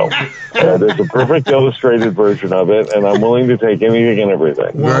you go. There's a perfect illustrated version of it, and I'm willing to take anything and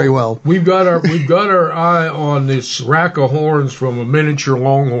everything. Very well. We've got our eye on this rack of horns from a miniature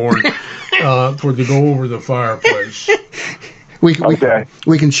longhorn to go over the fireplace. We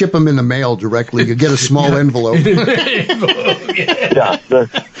can ship them in the mail directly. You get a small envelope. Yeah,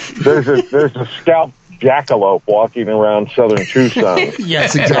 there's a scout jackalope walking around southern Tucson.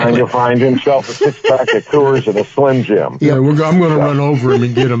 Yes, exactly. Trying to find himself a six-pack of Coors and a Slim Jim. Yeah, I'm going to run over him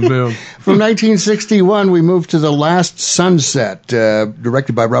and get him then. From 1961, we move to The Last Sunset,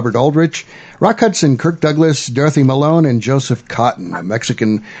 directed by Robert Aldrich. Rock Hudson, Kirk Douglas, Dorothy Malone, and Joseph Cotton. A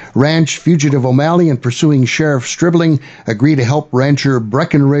Mexican ranch fugitive O'Malley and pursuing Sheriff Stribling agree to help rancher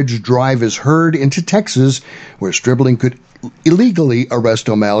Breckenridge drive his herd into Texas, where Stribling could illegally arrest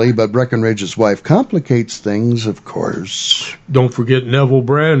O'Malley, but Breckenridge's wife complicates things, of course. Don't forget Neville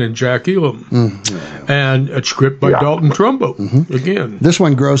Brand and Jack Elam. And a script by Dalton Trumbo, again. This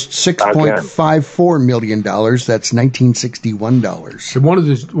one grossed $6.54 million. That's $1961. And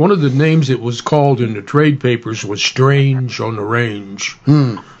one of the names it was called in the trade papers was Strange on the Range,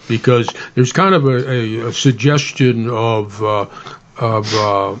 because there's kind of a suggestion of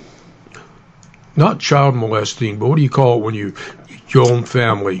not child molesting, but what do you call it when your own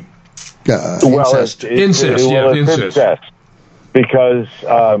family? Incest. Incest. Because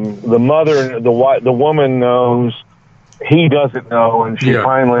the mother, the woman knows, he doesn't know, and she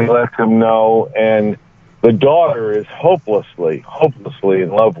finally lets him know, and the daughter is hopelessly in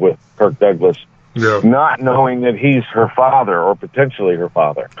love with Kirk Douglas, not knowing that he's her father or potentially her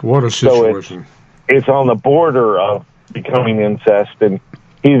father. What a situation. So it's on the border of becoming incest, and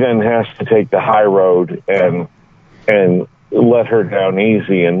he then has to take the high road and let her down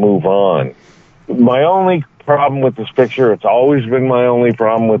easy and move on. My only problem with this picture, it's always been my only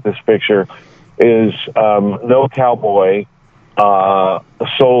problem with this picture, is no cowboy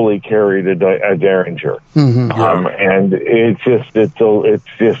solely carried a Derringer, and it's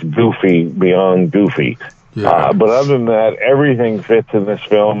just goofy beyond goofy. But other than that, everything fits in this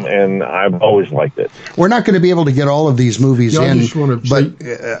film, and I've always liked it. We're not going to be able to get all of these movies in, but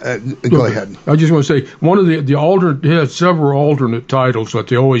go ahead. I just want to say, one of the alternate, it has several alternate titles that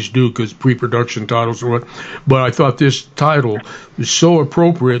they always do because pre-production titles or what, but I thought this title was so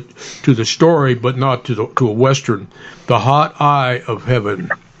appropriate to the story, but not to a Western, The Hot Eye of Heaven.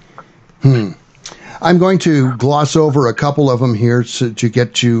 I'm going to gloss over a couple of them here to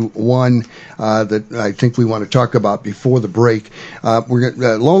get to one that I think we want to talk about before the break. We're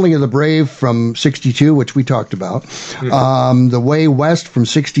Lonely and the Brave from 62, which we talked about. The Way West from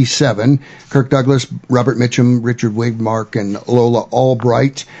 67. Kirk Douglas, Robert Mitchum, Richard Widmark, and Lola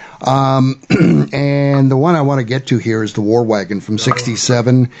Albright. And the one I want to get to here is The War Wagon from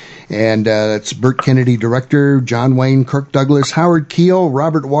 67. And that's Burt Kennedy director, John Wayne, Kirk Douglas, Howard Keel,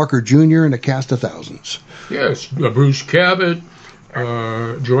 Robert Walker Jr., and a cast of thousands. Yes, Bruce Cabot,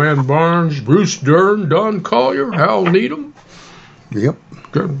 Joanne Barnes, Bruce Dern, Don Collier, Hal Needham. Yep.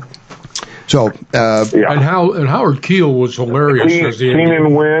 Good. So, and Howard Keel was hilarious.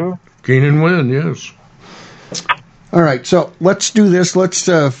 Keenan Wynn. Keenan Wynn, yes. All right, so let's do this. Let's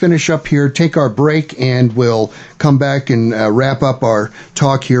finish up here, take our break, and we'll come back and wrap up our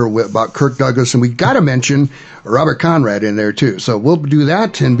talk here about Kirk Douglas. And we got to mention Robert Conrad in there, too. So we'll do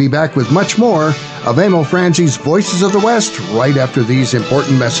that and be back with much more of Emil Franzi's Voices of the West right after these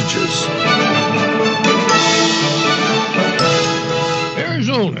important messages.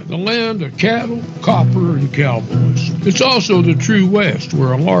 Arizona, the land of cattle, copper, and cowboys. It's also the true West,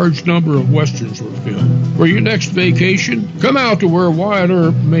 where a large number of Westerns were filmed. For your next vacation, come out to where Wyatt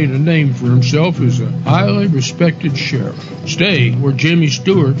Earp made a name for himself as a highly respected sheriff. Stay where Jimmy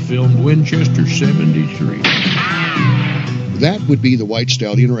Stewart filmed Winchester 73. That would be the White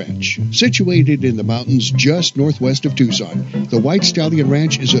Stallion Ranch. Situated in the mountains just northwest of Tucson, the White Stallion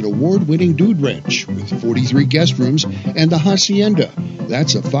Ranch is an award-winning dude ranch with 43 guest rooms and the Hacienda.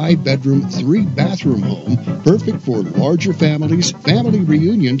 That's a 5-bedroom, 3-bathroom home, perfect for larger families, family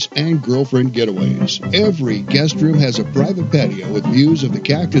reunions, and girlfriend getaways. Every guest room has a private patio with views of the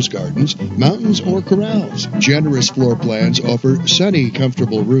cactus gardens, mountains, or corrals. Generous floor plans offer sunny,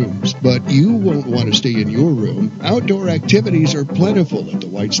 comfortable rooms, but you won't want to stay in your room. Outdoor activities activities are plentiful at the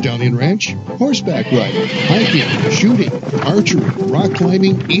White Stallion Ranch. Horseback riding, hiking, shooting, archery, rock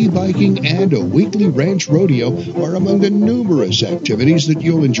climbing, e-biking, and a weekly ranch rodeo are among the numerous activities that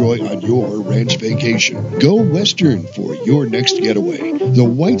you'll enjoy on your ranch vacation. Go Western for your next getaway. The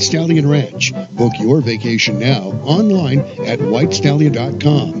White Stallion Ranch. Book your vacation now online at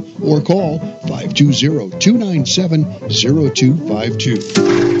whitestallion.com or call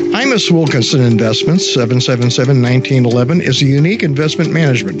 520-297-0252. Imus Wilkinson Investments, 777-1911, is a unique investment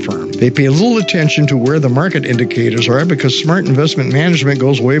management firm. They pay little attention to where the market indicators are because smart investment management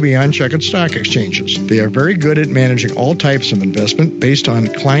goes way beyond checkered stock exchanges. They are very good at managing all types of investment based on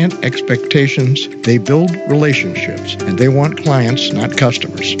client expectations. They build relationships, and they want clients, not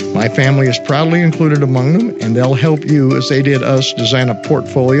customers. My family is proudly included among them, and they'll help you, as they did us, design a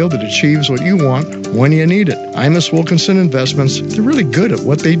portfolio that achieves what you want when you need it. Imus Wilkinson Investments, they're really good at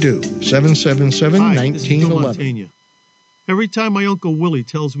what they do. 777-1911. Every time my Uncle Willie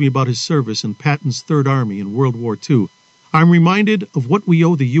tells me about his service in Patton's Third Army in World War II, I'm reminded of what we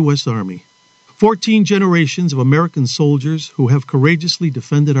owe the U.S. Army. 14 generations of American soldiers who have courageously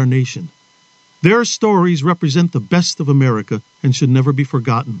defended our nation. Their stories represent the best of America and should never be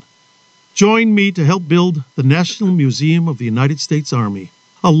forgotten. Join me to help build the National Museum of the United States Army,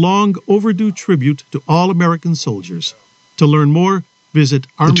 a long overdue tribute to all American soldiers. To learn more, visit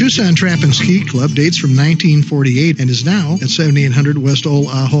Army. The Tucson Trap and Ski Club dates from 1948 and is now at 7800 West Old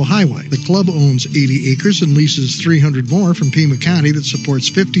Ajo Highway. The club owns 80 acres and leases 300 more from Pima County that supports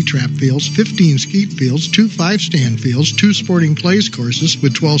 50 trap fields, 15 skeet fields, 2 5-stand fields, 2 sporting plays courses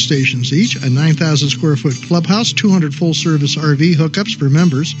with 12 stations each, a 9,000 square foot clubhouse, 200 full-service RV hookups for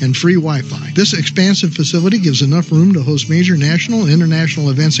members, and free Wi-Fi. This expansive facility gives enough room to host major national and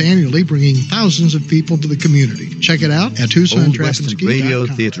international events annually, bringing thousands of people to the community. Check it out at Tucson Trap and Ski. Radio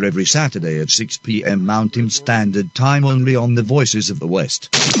Theatre every Saturday at 6 p.m. Mountain Standard Time, only on the Voices of the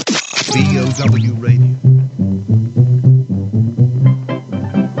West. VOW Radio.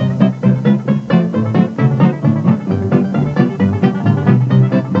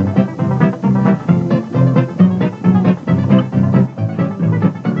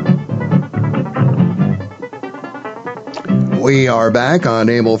 We are back on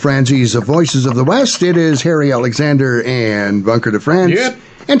Emil Franzi's Voices of the West. It is Harry Alexander and Bunker de France. Yep.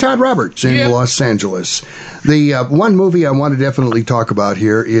 And Todd Roberts in Los Angeles. The one movie I want to definitely talk about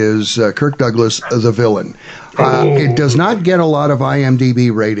here is Kirk Douglas, The Villain. It does not get a lot of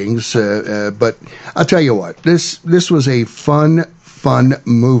IMDb ratings, but I'll tell you what, this was a fun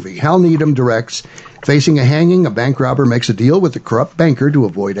movie. Hal Needham directs. Facing a hanging, a bank robber makes a deal with a corrupt banker to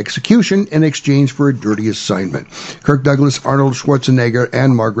avoid execution in exchange for a dirty assignment. Kirk Douglas, Arnold Schwarzenegger,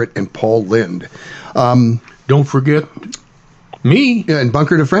 and Margaret and Paul Lynde. Don't forget me. And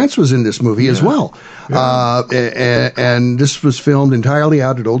Bunker de France was in this movie as well. Yeah. And this was filmed entirely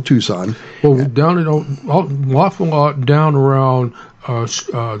out at Old Tucson. Well, down at an awful lot down around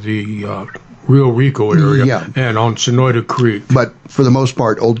the Rio Rico area and on Sonoyta Creek. But for the most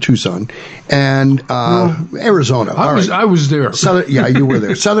part, Old Tucson and Arizona. I was there. You were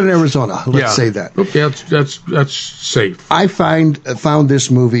there. Southern Arizona. Let's say that. Okay, that's safe. I found this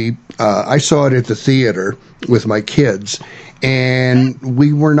movie. I saw it at the theater with my kids, and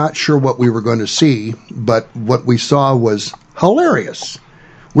we were not sure what we were going to see, but what we saw was hilarious.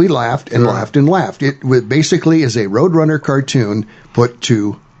 We laughed and laughed and laughed. It basically is a Roadrunner cartoon put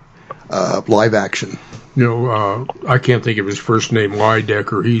to live action. I can't think of his first name,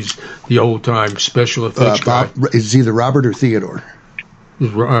 Lydecker. He's the old-time special effects guy. It's either Robert or Theodore.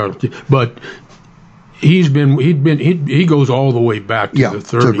 But he goes all the way back to the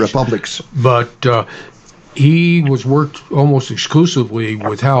 30s. To Republics. But he worked almost exclusively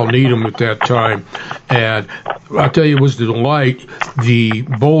with Hal Needham at that time, and I tell you, it was the delight. The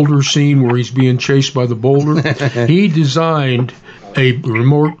boulder scene where he's being chased by the boulder. He designed a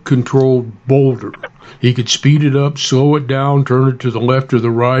remote-controlled boulder. He could speed it up, slow it down, turn it to the left or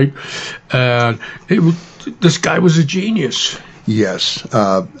the right, and this guy was a genius. Yes,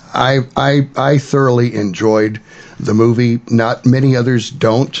 I thoroughly enjoyed the movie. Not many others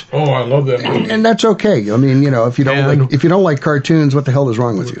don't. Oh, I love that movie, and that's okay. I mean, if you don't like cartoons, what the hell is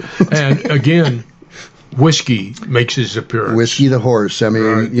wrong with you? And again, Whiskey makes his appearance. Whiskey the horse. I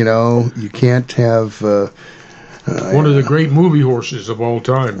mean, you can't have. One of the great movie horses of all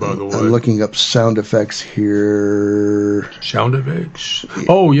time, by the way. I'm looking up sound effects here. Sound effects?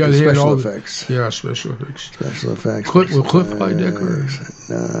 Oh, yeah. They had all effects. Special effects. Special effects. Cliff Lydecker.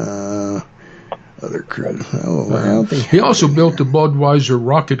 Other crew. Oh, he also built the Budweiser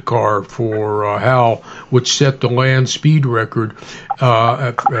rocket car for Hal, which set the land speed record.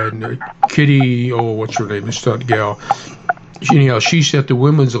 And Kitty, what's her name? The stunt gal. Anyhow, she set the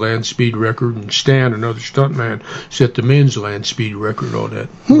women's land speed record, and Stan, another stuntman, set the men's land speed record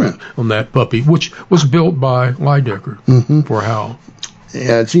on that puppy, which was built by Lydecker for Hal.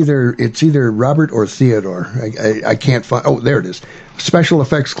 Yeah, it's either Robert or Theodore. I can't find. Oh, there it is. Special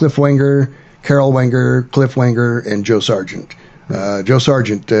effects: Cliff Wenger, Carol Wenger, Cliff Wenger, and Joe Sargent. Joe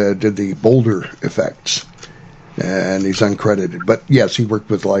Sargent did the Boulder effects, and he's uncredited. But yes, he worked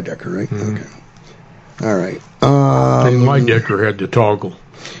with Lydecker, right? Okay. All right. And Lydecker had the toggle.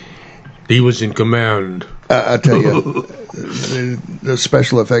 He was in command. I'll tell you, the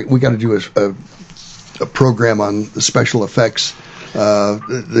special effect. We got to do a program on the special effects. The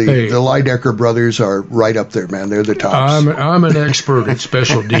Lydecker brothers are right up there, man. They're the tops. I'm an expert at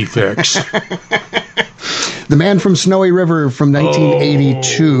special defects. The Man from Snowy River from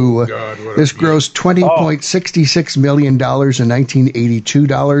 1982. This grossed $20.66 million in 1982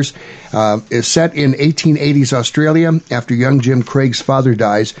 dollars. Is set in 1880s Australia. After young Jim Craig's father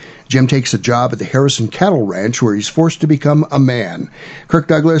dies, Jim takes a job at the Harrison Cattle Ranch where he's forced to become a man. Kirk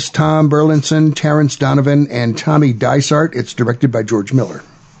Douglas, Tom Burlinson, Terrence Donovan, and Tommy Dysart. It's directed by George Miller.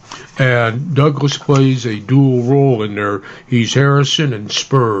 And Douglas plays a dual role in there. He's Harrison and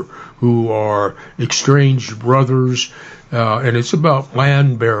Spur, who are estranged brothers, and it's about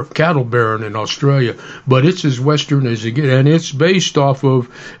cattle baron in Australia. But it's as Western as it gets, and it's based off of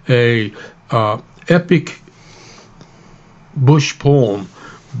a epic bush poem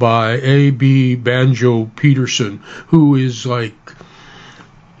by A.B. Banjo Peterson, who is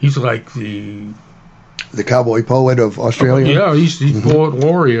he's like the cowboy poet of Australia? Yeah, he's the poet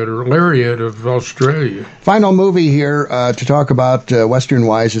laureate of Australia. Final movie here to talk about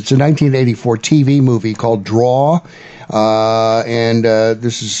Western-wise. It's a 1984 TV movie called Draw, and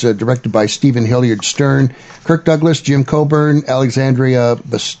this is directed by Stephen Hilliard Stern. Kirk Douglas, Jim Coburn, Alexandria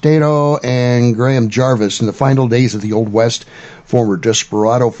Bastedo, and Graham Jarvis. In the final days of the Old West, former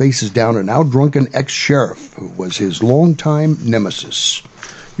desperado faces down a now drunken ex-sheriff who was his longtime nemesis.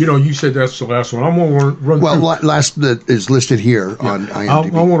 You know, you said that's the last one. I'm going to run through. Last that is listed here on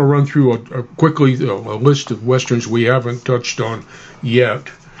IMDb. I want to run through quickly a list of Westerns we haven't touched on yet.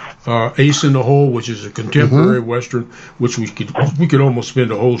 Ace in the Hole, which is a contemporary Western, which we could almost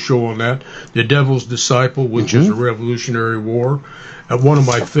spend a whole show on that. The Devil's Disciple, which is a Revolutionary War. One of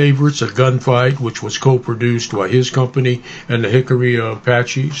my favorites, A Gunfight, which was co-produced by his company and the Hickory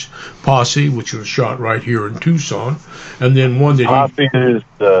Apaches. Posse, which was shot right here in Tucson. And then one that Posse is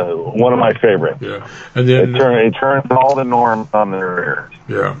one of my favorites. Yeah, and then it turns all the norms on their ears.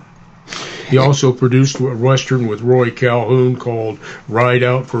 Yeah. He also produced a Western with Roy Calhoun called Ride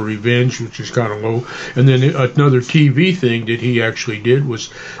Out for Revenge, which is kind of low. And then another TV thing that he actually did was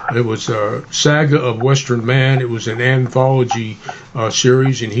Saga of Western Man. It was an anthology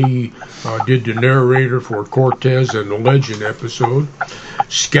series, and he did the narrator for Cortez and the Legend episode.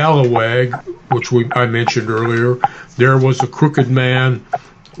 Scalawag, which I mentioned earlier. There Was a Crooked Man,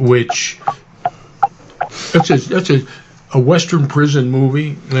 which that's a Western prison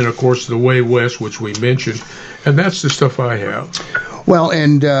movie, and of course The Way West, which we mentioned, and that's the stuff I have. Well,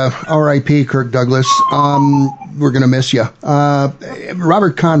 and R.I.P. Kirk Douglas. We're going to miss you.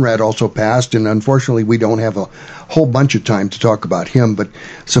 Robert Conrad also passed, and unfortunately we don't have a whole bunch of time to talk about him, but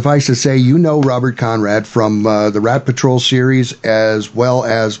suffice to say, you know Robert Conrad from the Rat Patrol series, as well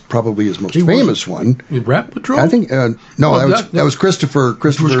as probably his most famous one. Rat Patrol? I think, that was Christopher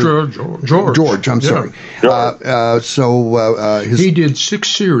George, I'm sorry. He did 6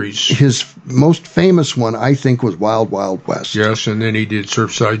 series. His most famous one, I think, was Wild Wild West. Yes, and then he did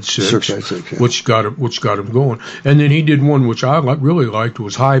Surfside 6, which got him going. And then he did one which I really liked,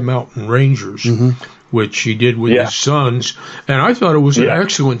 was High Mountain Rangers, which he did with his sons, and I thought it was an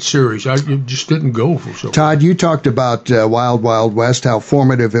excellent series. It just didn't go for so. Todd, you talked about Wild Wild West, how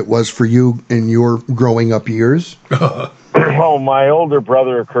formative it was for you in your growing up years. Well, my older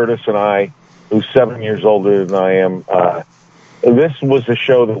brother Curtis and I, who's 7 years older than I am, this was a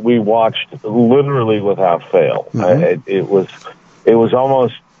show that we watched literally without fail. It was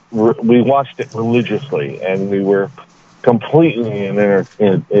almost, we watched it religiously, and we were completely into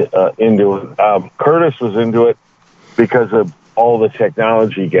it. Curtis was into it because of all the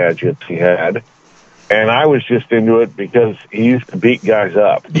technology gadgets he had, and I was just into it because he used to beat guys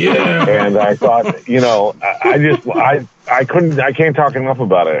up. Yeah. And I thought, I can't talk enough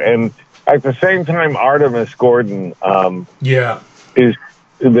about it. And at the same time, Artemis Gordon, is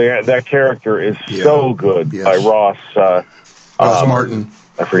that character is so good by Ross Martin.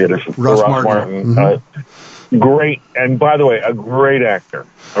 I forget his Ross Martin. Great, and by the way, a great actor,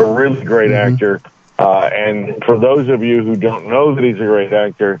 a really great actor. And for those of you who don't know that he's a great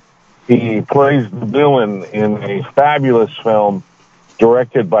actor, He plays the villain in a fabulous film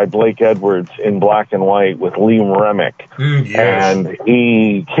directed by Blake Edwards in black and white with Liam Remick. Yes. And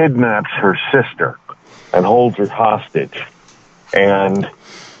he kidnaps her sister and holds her hostage and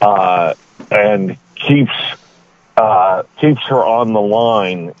keeps her on the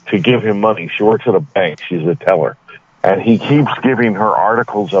line to give him money. She works at a bank. She's a teller. And he keeps giving her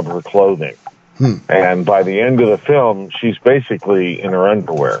articles of her clothing. And by the end of the film, she's basically in her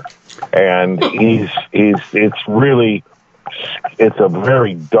underwear. And it's a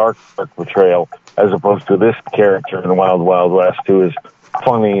very dark portrayal as opposed to this character in Wild Wild West, who is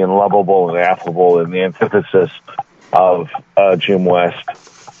funny and lovable and affable and the antithesis of Jim West.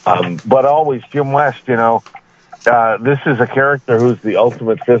 But always Jim West, this is a character who's the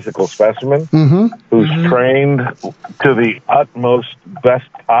ultimate physical specimen, who's trained to the utmost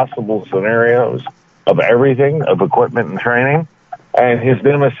best possible scenarios of everything, of equipment and training. And his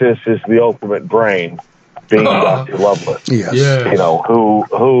nemesis is the ultimate brain, being Dr. Lovelace. Yes.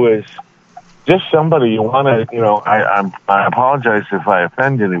 Who is just somebody you want to, I apologize if I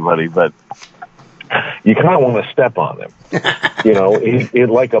offend anybody, but you kind of want to step on him. He's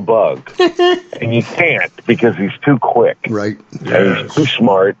like a bug. And you can't because he's too quick. Right. And he's too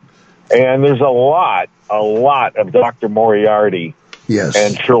smart. And there's a lot of Dr. Moriarty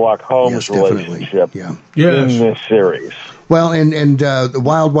and Sherlock Holmes relationship in this series. Well, and the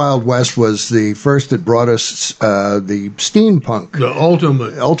Wild Wild West was the first that brought us the steampunk, the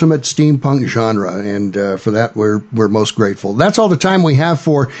ultimate steampunk genre, and for that we're most grateful. That's all the time we have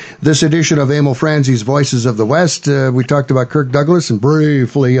for this edition of Emil Franzi's Voices of the West. We talked about Kirk Douglas and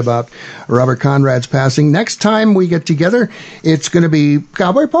briefly about Robert Conrad's passing. Next time we get together, it's going to be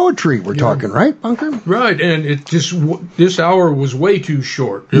cowboy poetry. We're talking, right, Bunker? Right, and it just this hour was way too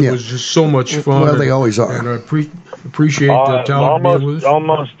short. It was just so much fun. Well, they always are. And I appreciate the talent.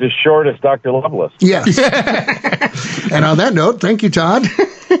 Almost as short as Dr. Lovelace. Yes. And on that note, thank you, Todd.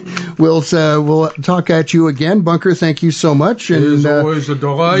 We'll talk at you again, Bunker. Thank you so much. And it is always a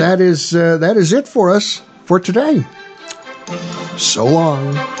delight. That is it for us for today. So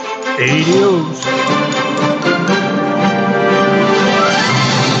long. Adios.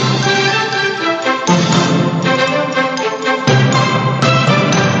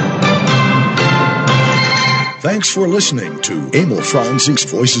 Thanks for listening to Emil Franzi's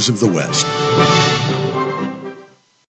Voices of the West.